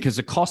 Yeah, I mean, because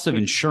the cost of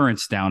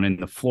insurance down in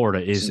the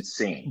Florida is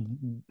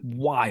insane,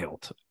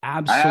 wild,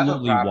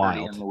 absolutely I have a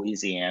wild. In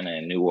Louisiana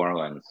and New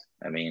Orleans,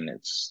 I mean,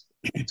 it's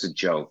a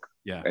joke.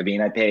 Yeah. I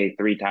mean, I pay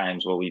 3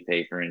 times what we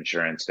pay for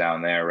insurance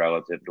down there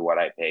relative to what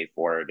I pay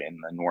for it in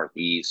the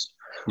Northeast,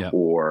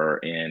 or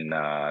in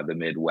the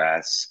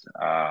Midwest,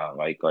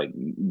 like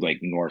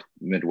North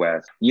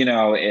Midwest.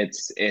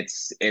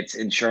 It's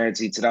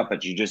insurance eats it up,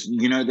 but you just,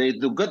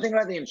 the good thing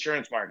about the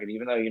insurance market,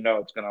 even though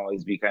it's going to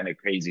always be kind of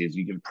crazy, is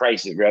you can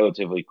price it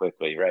relatively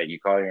quickly, right? You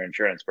call your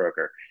insurance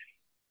broker.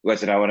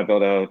 Listen, I want to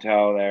build a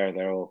hotel there.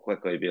 They'll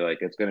quickly be like,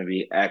 it's going to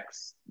be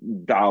X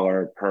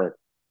dollar per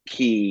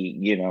key,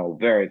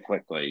 very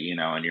quickly,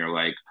 and you're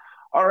like,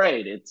 all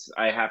right,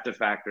 I have to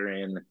factor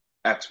in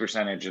X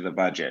percentage of the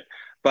budget.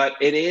 But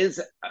it is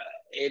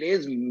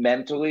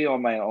mentally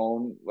on my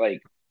own,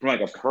 like from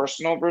like a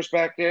personal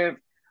perspective,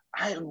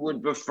 I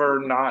would prefer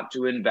not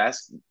to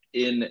invest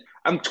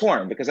I'm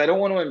torn because I don't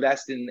want to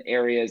invest in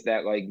areas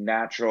that like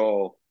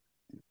natural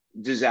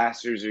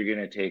disasters are going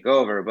to take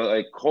over, but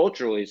like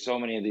culturally so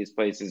many of these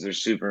places are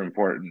super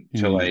important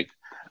to like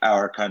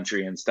our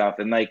country and stuff.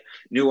 And like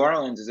New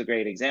Orleans is a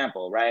great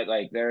example, right?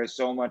 Like there's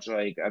so much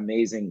like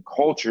amazing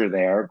culture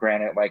there.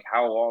 Granted, like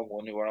how long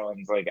will New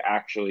Orleans like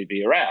actually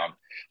be around?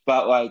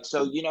 But like,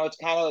 so it's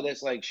kind of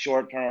this like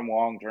short-term,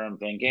 long-term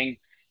thinking.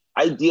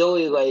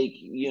 Ideally, like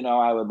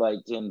I would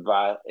like to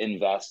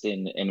invest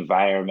in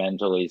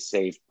environmentally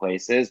safe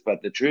places,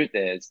 but the truth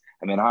is,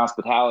 I mean,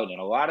 hospitality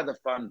and a lot of the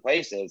fun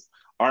places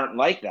aren't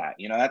like that.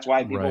 That's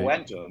why people Right.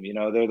 went to them.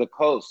 They're the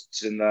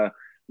coasts and the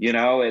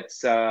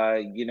it's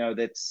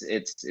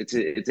that's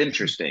it's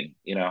interesting.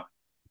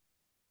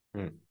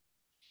 Hmm.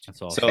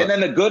 That's awesome. So And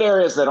then the good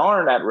areas that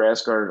aren't at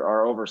risk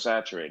are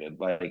oversaturated.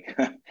 Like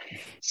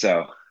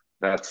so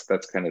that's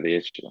kind of the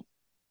issue.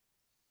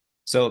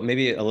 So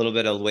maybe a little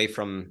bit away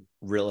from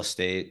real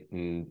estate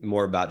and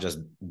more about just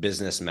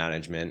business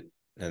management,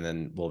 and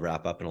then we'll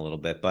wrap up in a little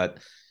bit. But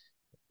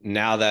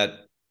now that,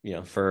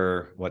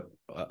 for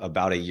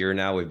about a year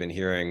now, we've been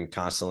hearing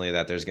constantly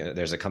that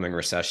there's a coming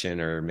recession,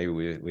 or maybe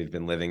we've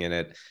been living in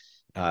it.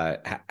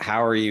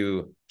 How are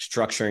you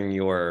structuring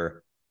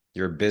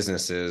your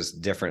businesses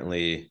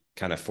differently,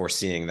 kind of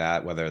foreseeing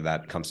that, whether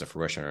that comes to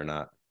fruition or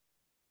not?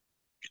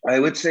 I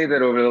would say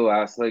that over the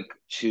last like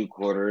 2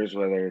 quarters,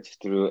 whether it's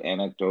through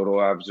anecdotal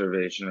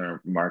observation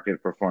or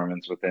market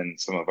performance within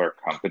some of our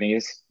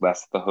companies,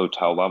 less the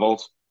hotel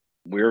levels,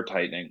 we're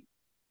tightening.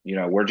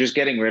 We're just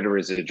getting rid of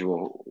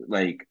residual.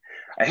 Like,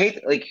 I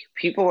hate like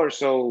people are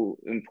so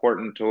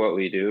important to what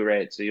we do,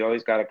 right? So you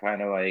always got to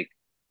kind of like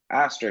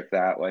asterisk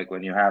that, like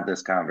when you have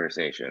this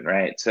conversation,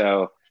 right?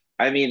 So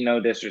I mean, no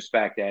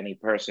disrespect to any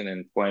person,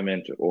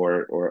 employment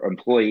or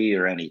employee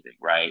or anything,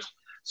 right?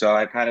 So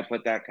I kind of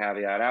put that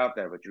caveat out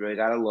there, but you really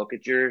got to look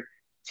at your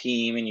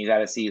team and you got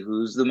to see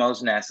who's the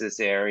most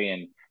necessary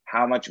and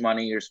how much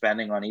money you're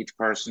spending on each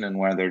person and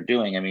where they're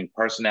doing. I mean,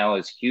 personnel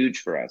is huge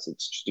for us.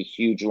 It's just a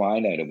huge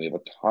line item. We have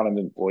a ton of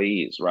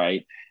employees,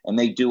 right? And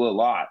they do a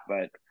lot,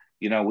 but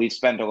we've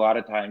spent a lot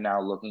of time now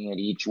looking at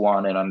each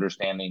one and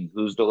understanding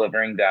who's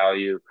delivering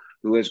value,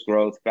 who has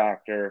growth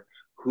factor,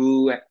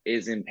 who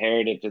is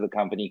imperative to the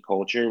company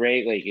culture,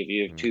 right? Like if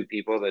you have two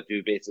people that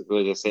do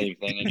basically the same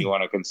thing and you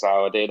want to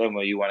consolidate them,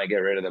 well, you want to get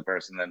rid of the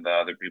person that the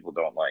other people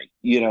don't like.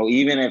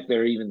 Even if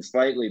they're even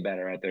slightly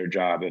better at their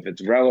job, if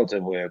it's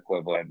relatively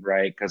equivalent,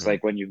 right? Because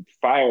like when you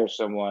fire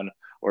someone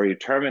or you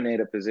terminate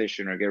a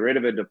position or get rid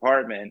of a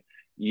department,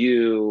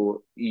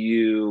 you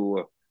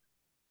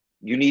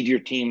need your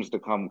teams to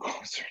come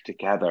closer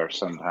together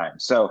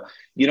sometimes. So,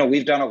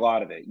 we've done a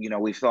lot of it.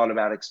 We've thought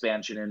about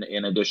expansion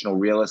in additional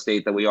real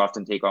estate that we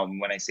often take on.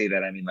 When I say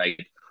that, I mean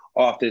like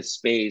office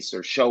space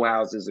or show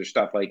houses or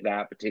stuff like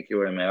that,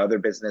 particularly in my other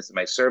business, in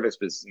my service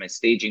business, my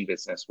staging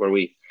business, where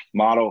we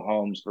model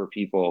homes for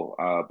people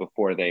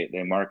before they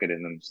market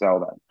and then sell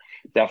them.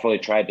 Definitely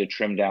tried to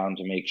trim down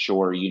to make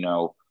sure,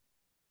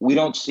 we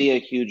don't see a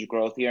huge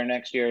growth year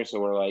next year. So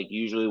we're like,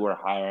 usually we're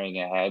hiring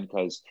ahead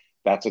because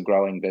that's a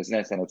growing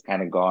business and it's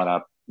kind of gone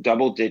up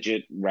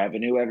double-digit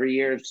revenue every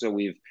year. So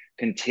we've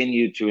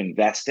continued to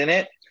invest in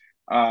it.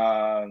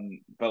 But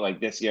like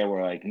this year,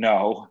 we're like,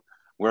 no,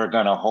 we're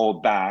going to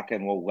hold back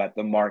and we'll let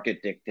the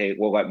market dictate.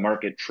 We'll let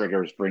market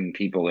triggers bring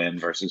people in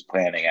versus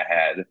planning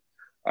ahead.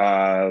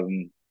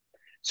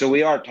 So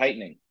we are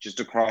tightening just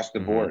across the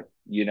board,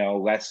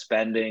 less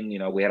spending.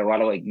 We had a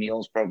lot of like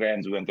meals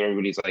programs. We went through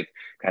everybody's like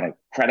kind of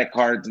credit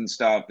cards and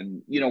stuff.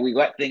 And, we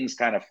let things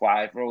kind of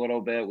fly for a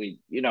little bit. We,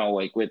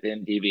 like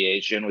within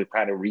deviation, we've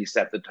kind of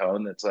reset the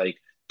tone. That's like,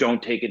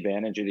 don't take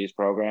advantage of these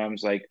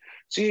programs. Like,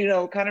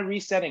 so, kind of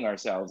resetting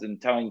ourselves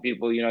and telling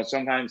people,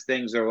 sometimes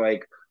things are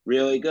like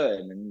really good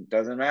and it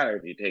doesn't matter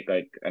if you take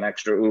like an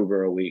extra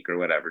Uber a week or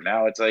whatever.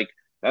 Now it's like,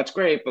 that's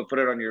great, but put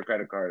it on your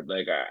credit card.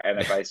 Like, and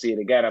if I see it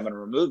again, I'm going to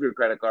remove your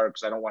credit card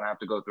because I don't want to have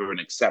to go through an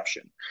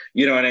exception.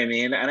 You know what I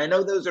mean? And I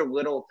know those are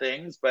little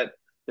things, but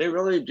they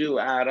really do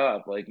add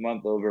up, like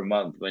month over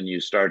month, when you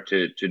start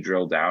to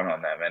drill down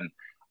on them. And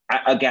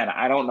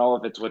I don't know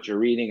if it's what you're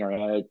reading or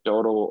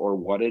anecdotal or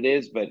what it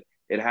is, but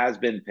it has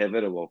been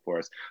pivotal for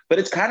us. But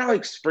it's kind of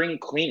like spring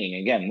cleaning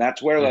again.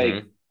 That's where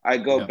like I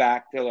go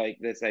back to like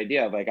this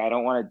idea of like I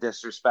don't want to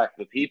disrespect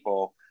the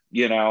people,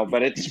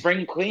 but it's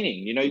spring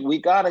cleaning.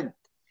 We gotta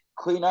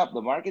clean up.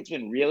 The market's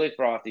been really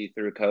frothy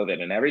through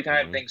COVID, and every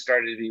time things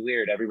started to be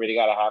weird, everybody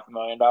got a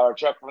 $500,000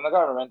 check from the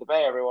government to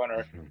pay everyone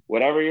or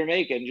whatever you're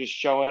making just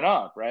showing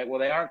up, right? Well,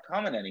 they aren't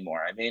coming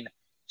anymore. I mean,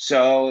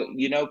 so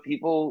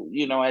people,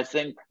 I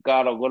think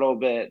got a little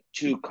bit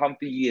too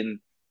comfy and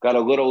got a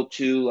little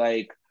too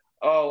like,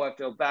 oh, I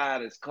feel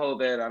bad. It's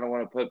COVID. I don't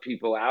want to put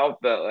people out,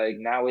 but like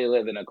now we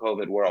live in a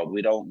COVID world.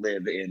 We don't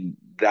live in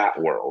that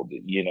world,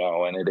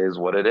 and it is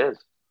what it is.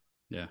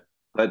 Yeah.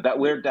 But that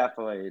we're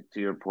definitely, to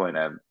your point,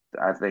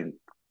 I think,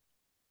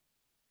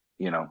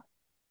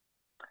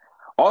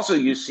 Also,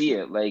 you see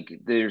it like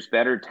there's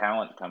better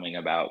talent coming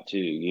about too.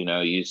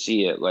 You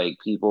see it like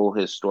people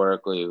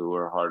historically who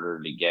are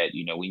harder to get.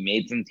 We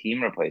made some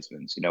team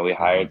replacements. We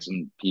hired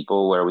some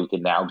people where we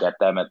can now get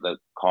them at the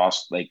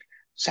cost. Like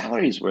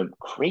salaries were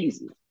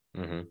crazy.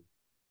 Mm-hmm.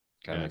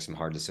 Got to make some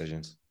hard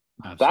decisions.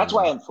 Absolutely. That's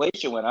why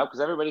inflation went up,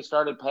 because everybody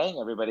started paying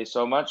everybody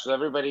so much. So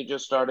everybody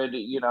just started,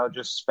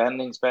 just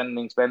spending.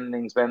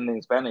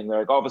 They're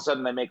like, all of a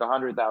sudden they make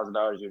 $100,000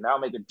 a year. Now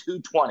making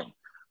 $220,000.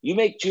 You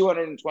make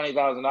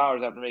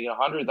 $220,000 after making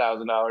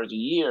 $100,000 a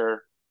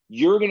year,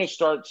 you're going to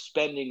start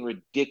spending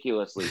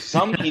ridiculously.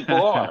 Some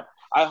people are.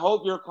 I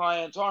hope your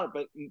clients aren't,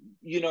 but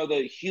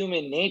the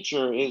human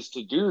nature is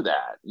to do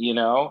that,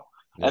 Yeah.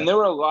 And there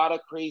were a lot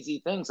of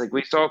crazy things. Like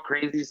we saw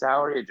crazy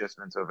salary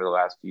adjustments over the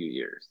last few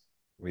years.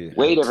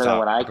 Way different than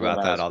when I came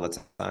about that all the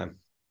time.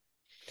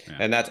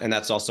 Yeah. And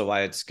that's also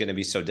why it's going to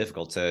be so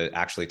difficult to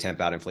actually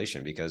tamp out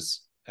inflation,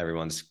 because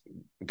everyone's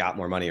got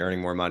more money, earning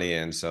more money,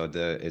 and so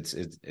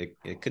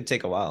it could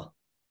take a while.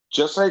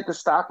 Just like the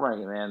stock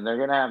market, man, they're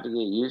gonna have to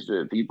get used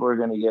to it. People are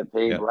gonna get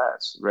paid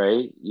less,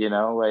 right?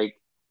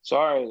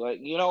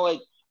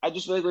 I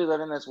just really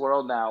live in this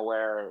world now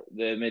where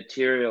the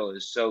material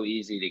is so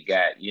easy to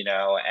get,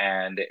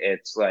 and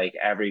it's like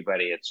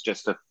it's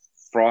just a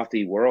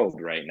frothy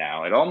world right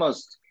now.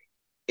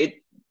 It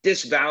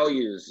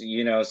disvalues,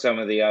 some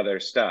of the other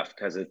stuff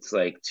because it's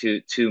like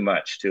too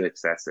much, too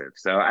excessive.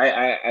 So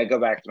I go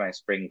back to my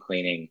spring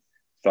cleaning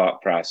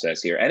thought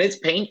process here, and it's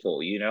painful,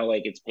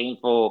 it's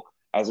painful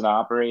as an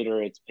operator.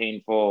 It's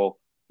painful,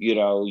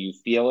 you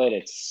feel it.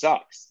 It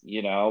sucks,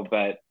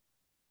 but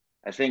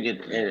I think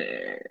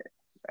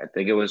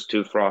it was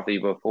too frothy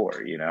before,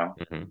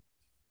 Mm-hmm.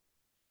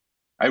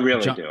 I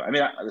really do. I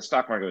mean, the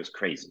stock market was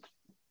crazy.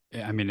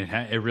 Yeah, I mean,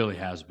 it really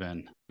has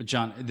been. But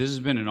John, this has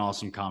been an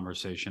awesome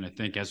conversation. I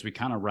think as we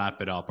kind of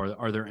wrap it up,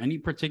 are there any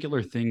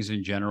particular things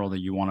in general that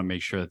you want to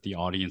make sure that the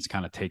audience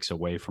kind of takes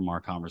away from our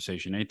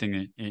conversation?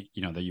 Anything that,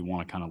 that you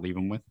want to kind of leave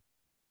them with?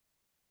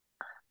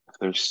 If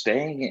they're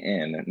staying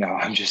in, no,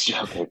 I'm just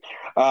joking.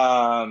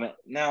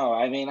 No,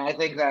 I mean, I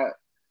think that,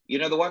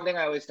 the one thing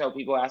I always tell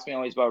people, ask me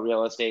always about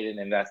real estate and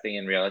investing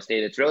in real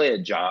estate. It's really a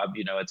job,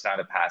 it's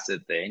not a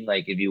passive thing.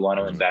 Like if you want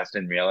to invest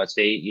in real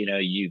estate,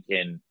 you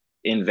can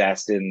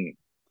invest in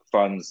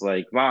funds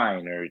like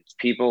mine or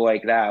people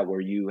like that,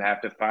 where you have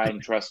to find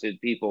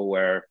trusted people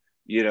where,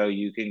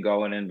 you can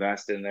go and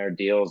invest in their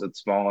deals at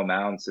small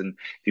amounts. And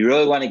if you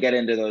really want to get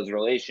into those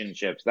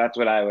relationships, that's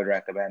what I would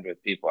recommend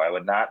with people. I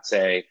would not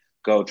say,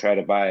 go try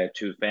to buy a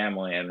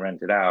 2-family and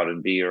rent it out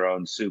and be your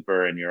own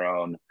super and your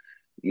own,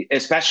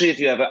 especially if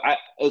you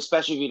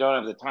especially if you don't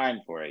have the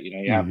time for it.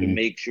 You have to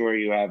make sure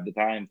you have the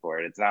time for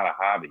it. It's not a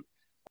hobby.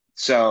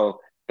 So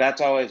that's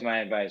always my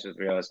advice with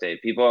real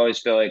estate. People always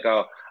feel like,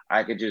 oh,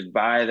 I could just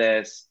buy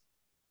this.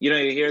 You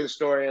hear the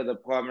story of the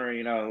plumber,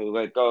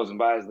 who goes and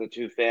buys the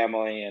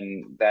 2-family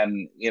and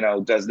then,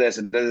 does this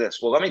and does this.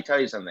 Well, let me tell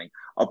you something.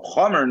 A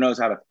plumber knows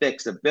how to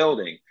fix a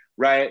building,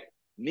 right?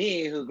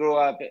 Me, who grew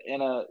up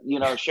in a,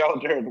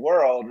 sheltered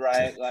world,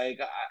 right?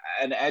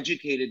 And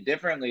educated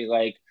differently,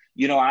 I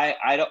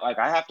don't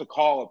I have to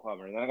call a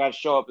plumber. Then I got to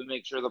show up and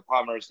make sure the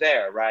plumber's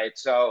there, right?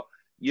 So,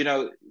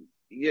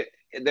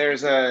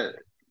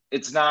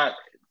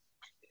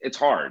 it's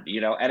hard,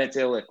 and it's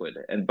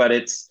illiquid. But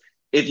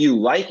if you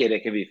like it,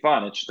 it can be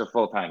fun. It's just a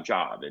full-time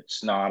job. You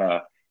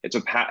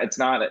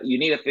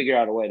need to figure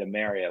out a way to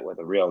marry it with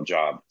a real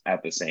job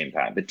at the same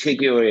time,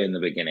 particularly in the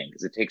beginning,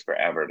 because it takes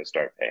forever to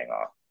start paying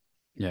off.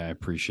 Yeah, I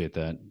appreciate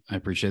that.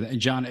 And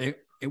John,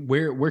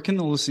 where can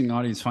the listening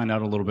audience find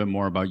out a little bit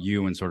more about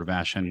you and sort of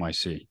Ash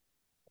NYC?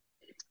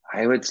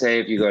 I would say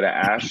if you go to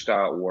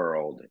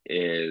ash.world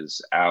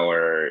is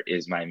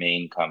my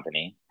main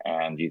company,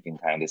 and you can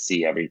kind of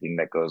see everything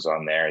that goes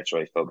on there. It's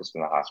really focused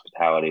on the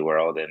hospitality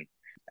world, and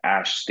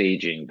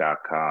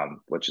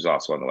ashstaging.com, which is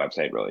also on the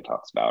website, really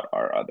talks about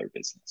our other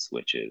business,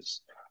 which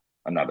is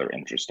another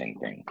interesting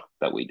thing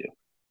that we do.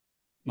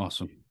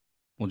 Awesome.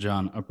 Well,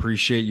 John,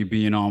 appreciate you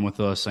being on with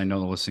us. I know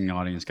the listening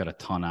audience got a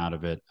ton out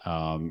of it.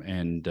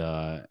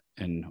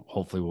 And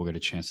hopefully we'll get a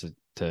chance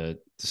to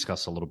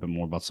discuss a little bit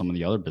more about some of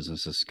the other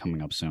businesses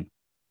coming up soon.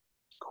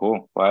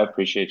 Cool. Well, I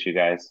appreciate you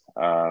guys.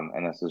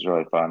 And this is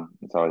really fun.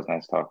 It's always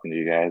nice talking to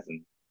you guys,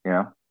 and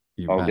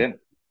all good.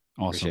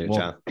 Awesome.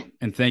 Well,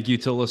 and thank you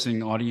to the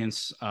listening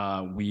audience.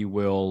 We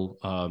will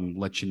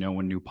let you know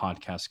when new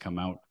podcasts come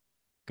out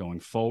going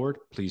forward.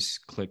 Please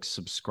click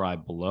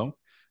subscribe below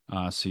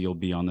so you'll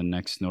be on the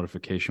next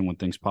notification when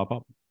things pop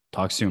up.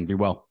 Talk soon. Be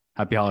well.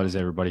 Happy holidays,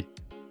 everybody.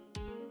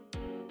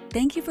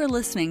 Thank you for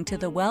listening to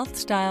the Wealth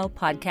Style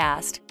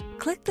Podcast.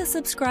 Click the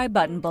subscribe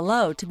button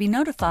below to be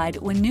notified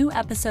when new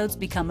episodes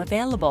become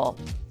available.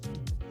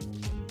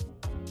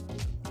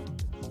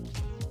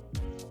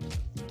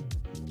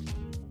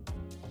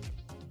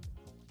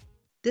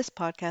 This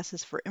podcast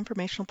is for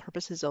informational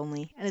purposes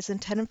only and is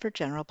intended for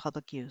general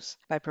public use.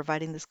 By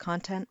providing this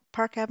content,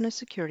 Park Avenue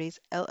Securities,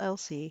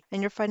 LLC,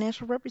 and your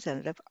financial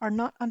representative are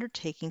not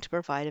undertaking to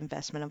provide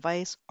investment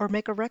advice or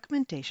make a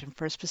recommendation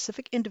for a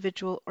specific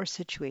individual or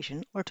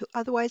situation or to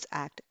otherwise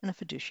act in a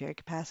fiduciary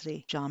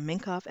capacity. John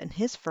Minkoff and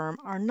his firm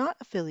are not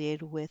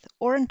affiliated with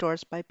or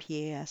endorsed by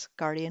PAS,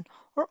 Guardian,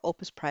 or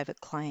Opus Private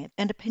Client,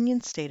 and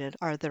opinions stated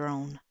are their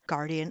own.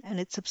 Guardian and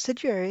its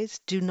subsidiaries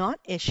do not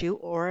issue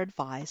or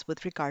advise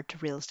with regard to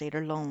real estate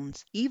or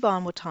loans.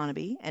 Yvonne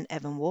Watanabe and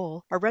Evan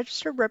Wool are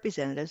registered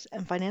representatives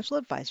and financial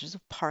advisors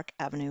of Park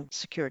Avenue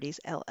Securities,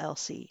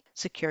 LLC.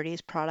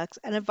 Securities, products,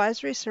 and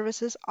advisory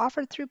services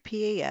offered through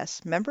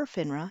PAS, member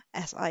FINRA,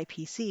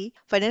 SIPC,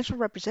 financial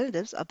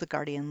representatives of the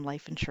Guardian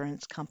Life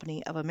Insurance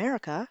Company of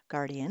America,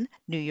 Guardian,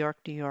 New York,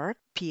 New York.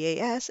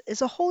 PAS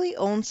is a wholly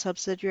owned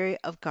subsidiary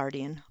of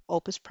Guardian.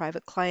 Opus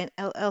Private Client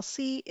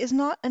LLC is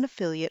not an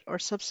affiliate or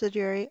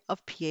subsidiary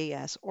of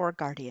PAS or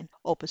Guardian.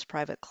 Opus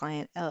Private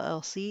Client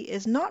LLC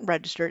is not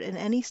registered in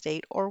any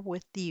state or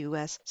with the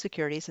U.S.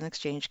 Securities and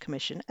Exchange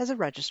Commission as a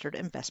registered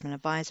investment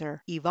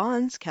advisor.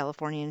 Yvonne's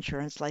California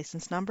Insurance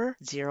License Number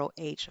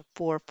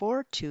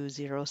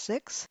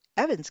 0H44206.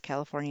 Evan's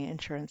California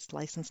Insurance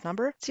License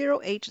Number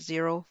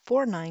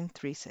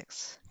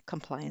 0H04936.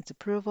 Compliance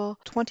approval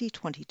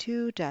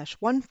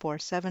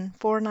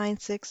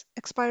 2022-147496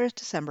 expires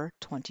December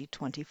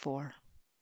 2024.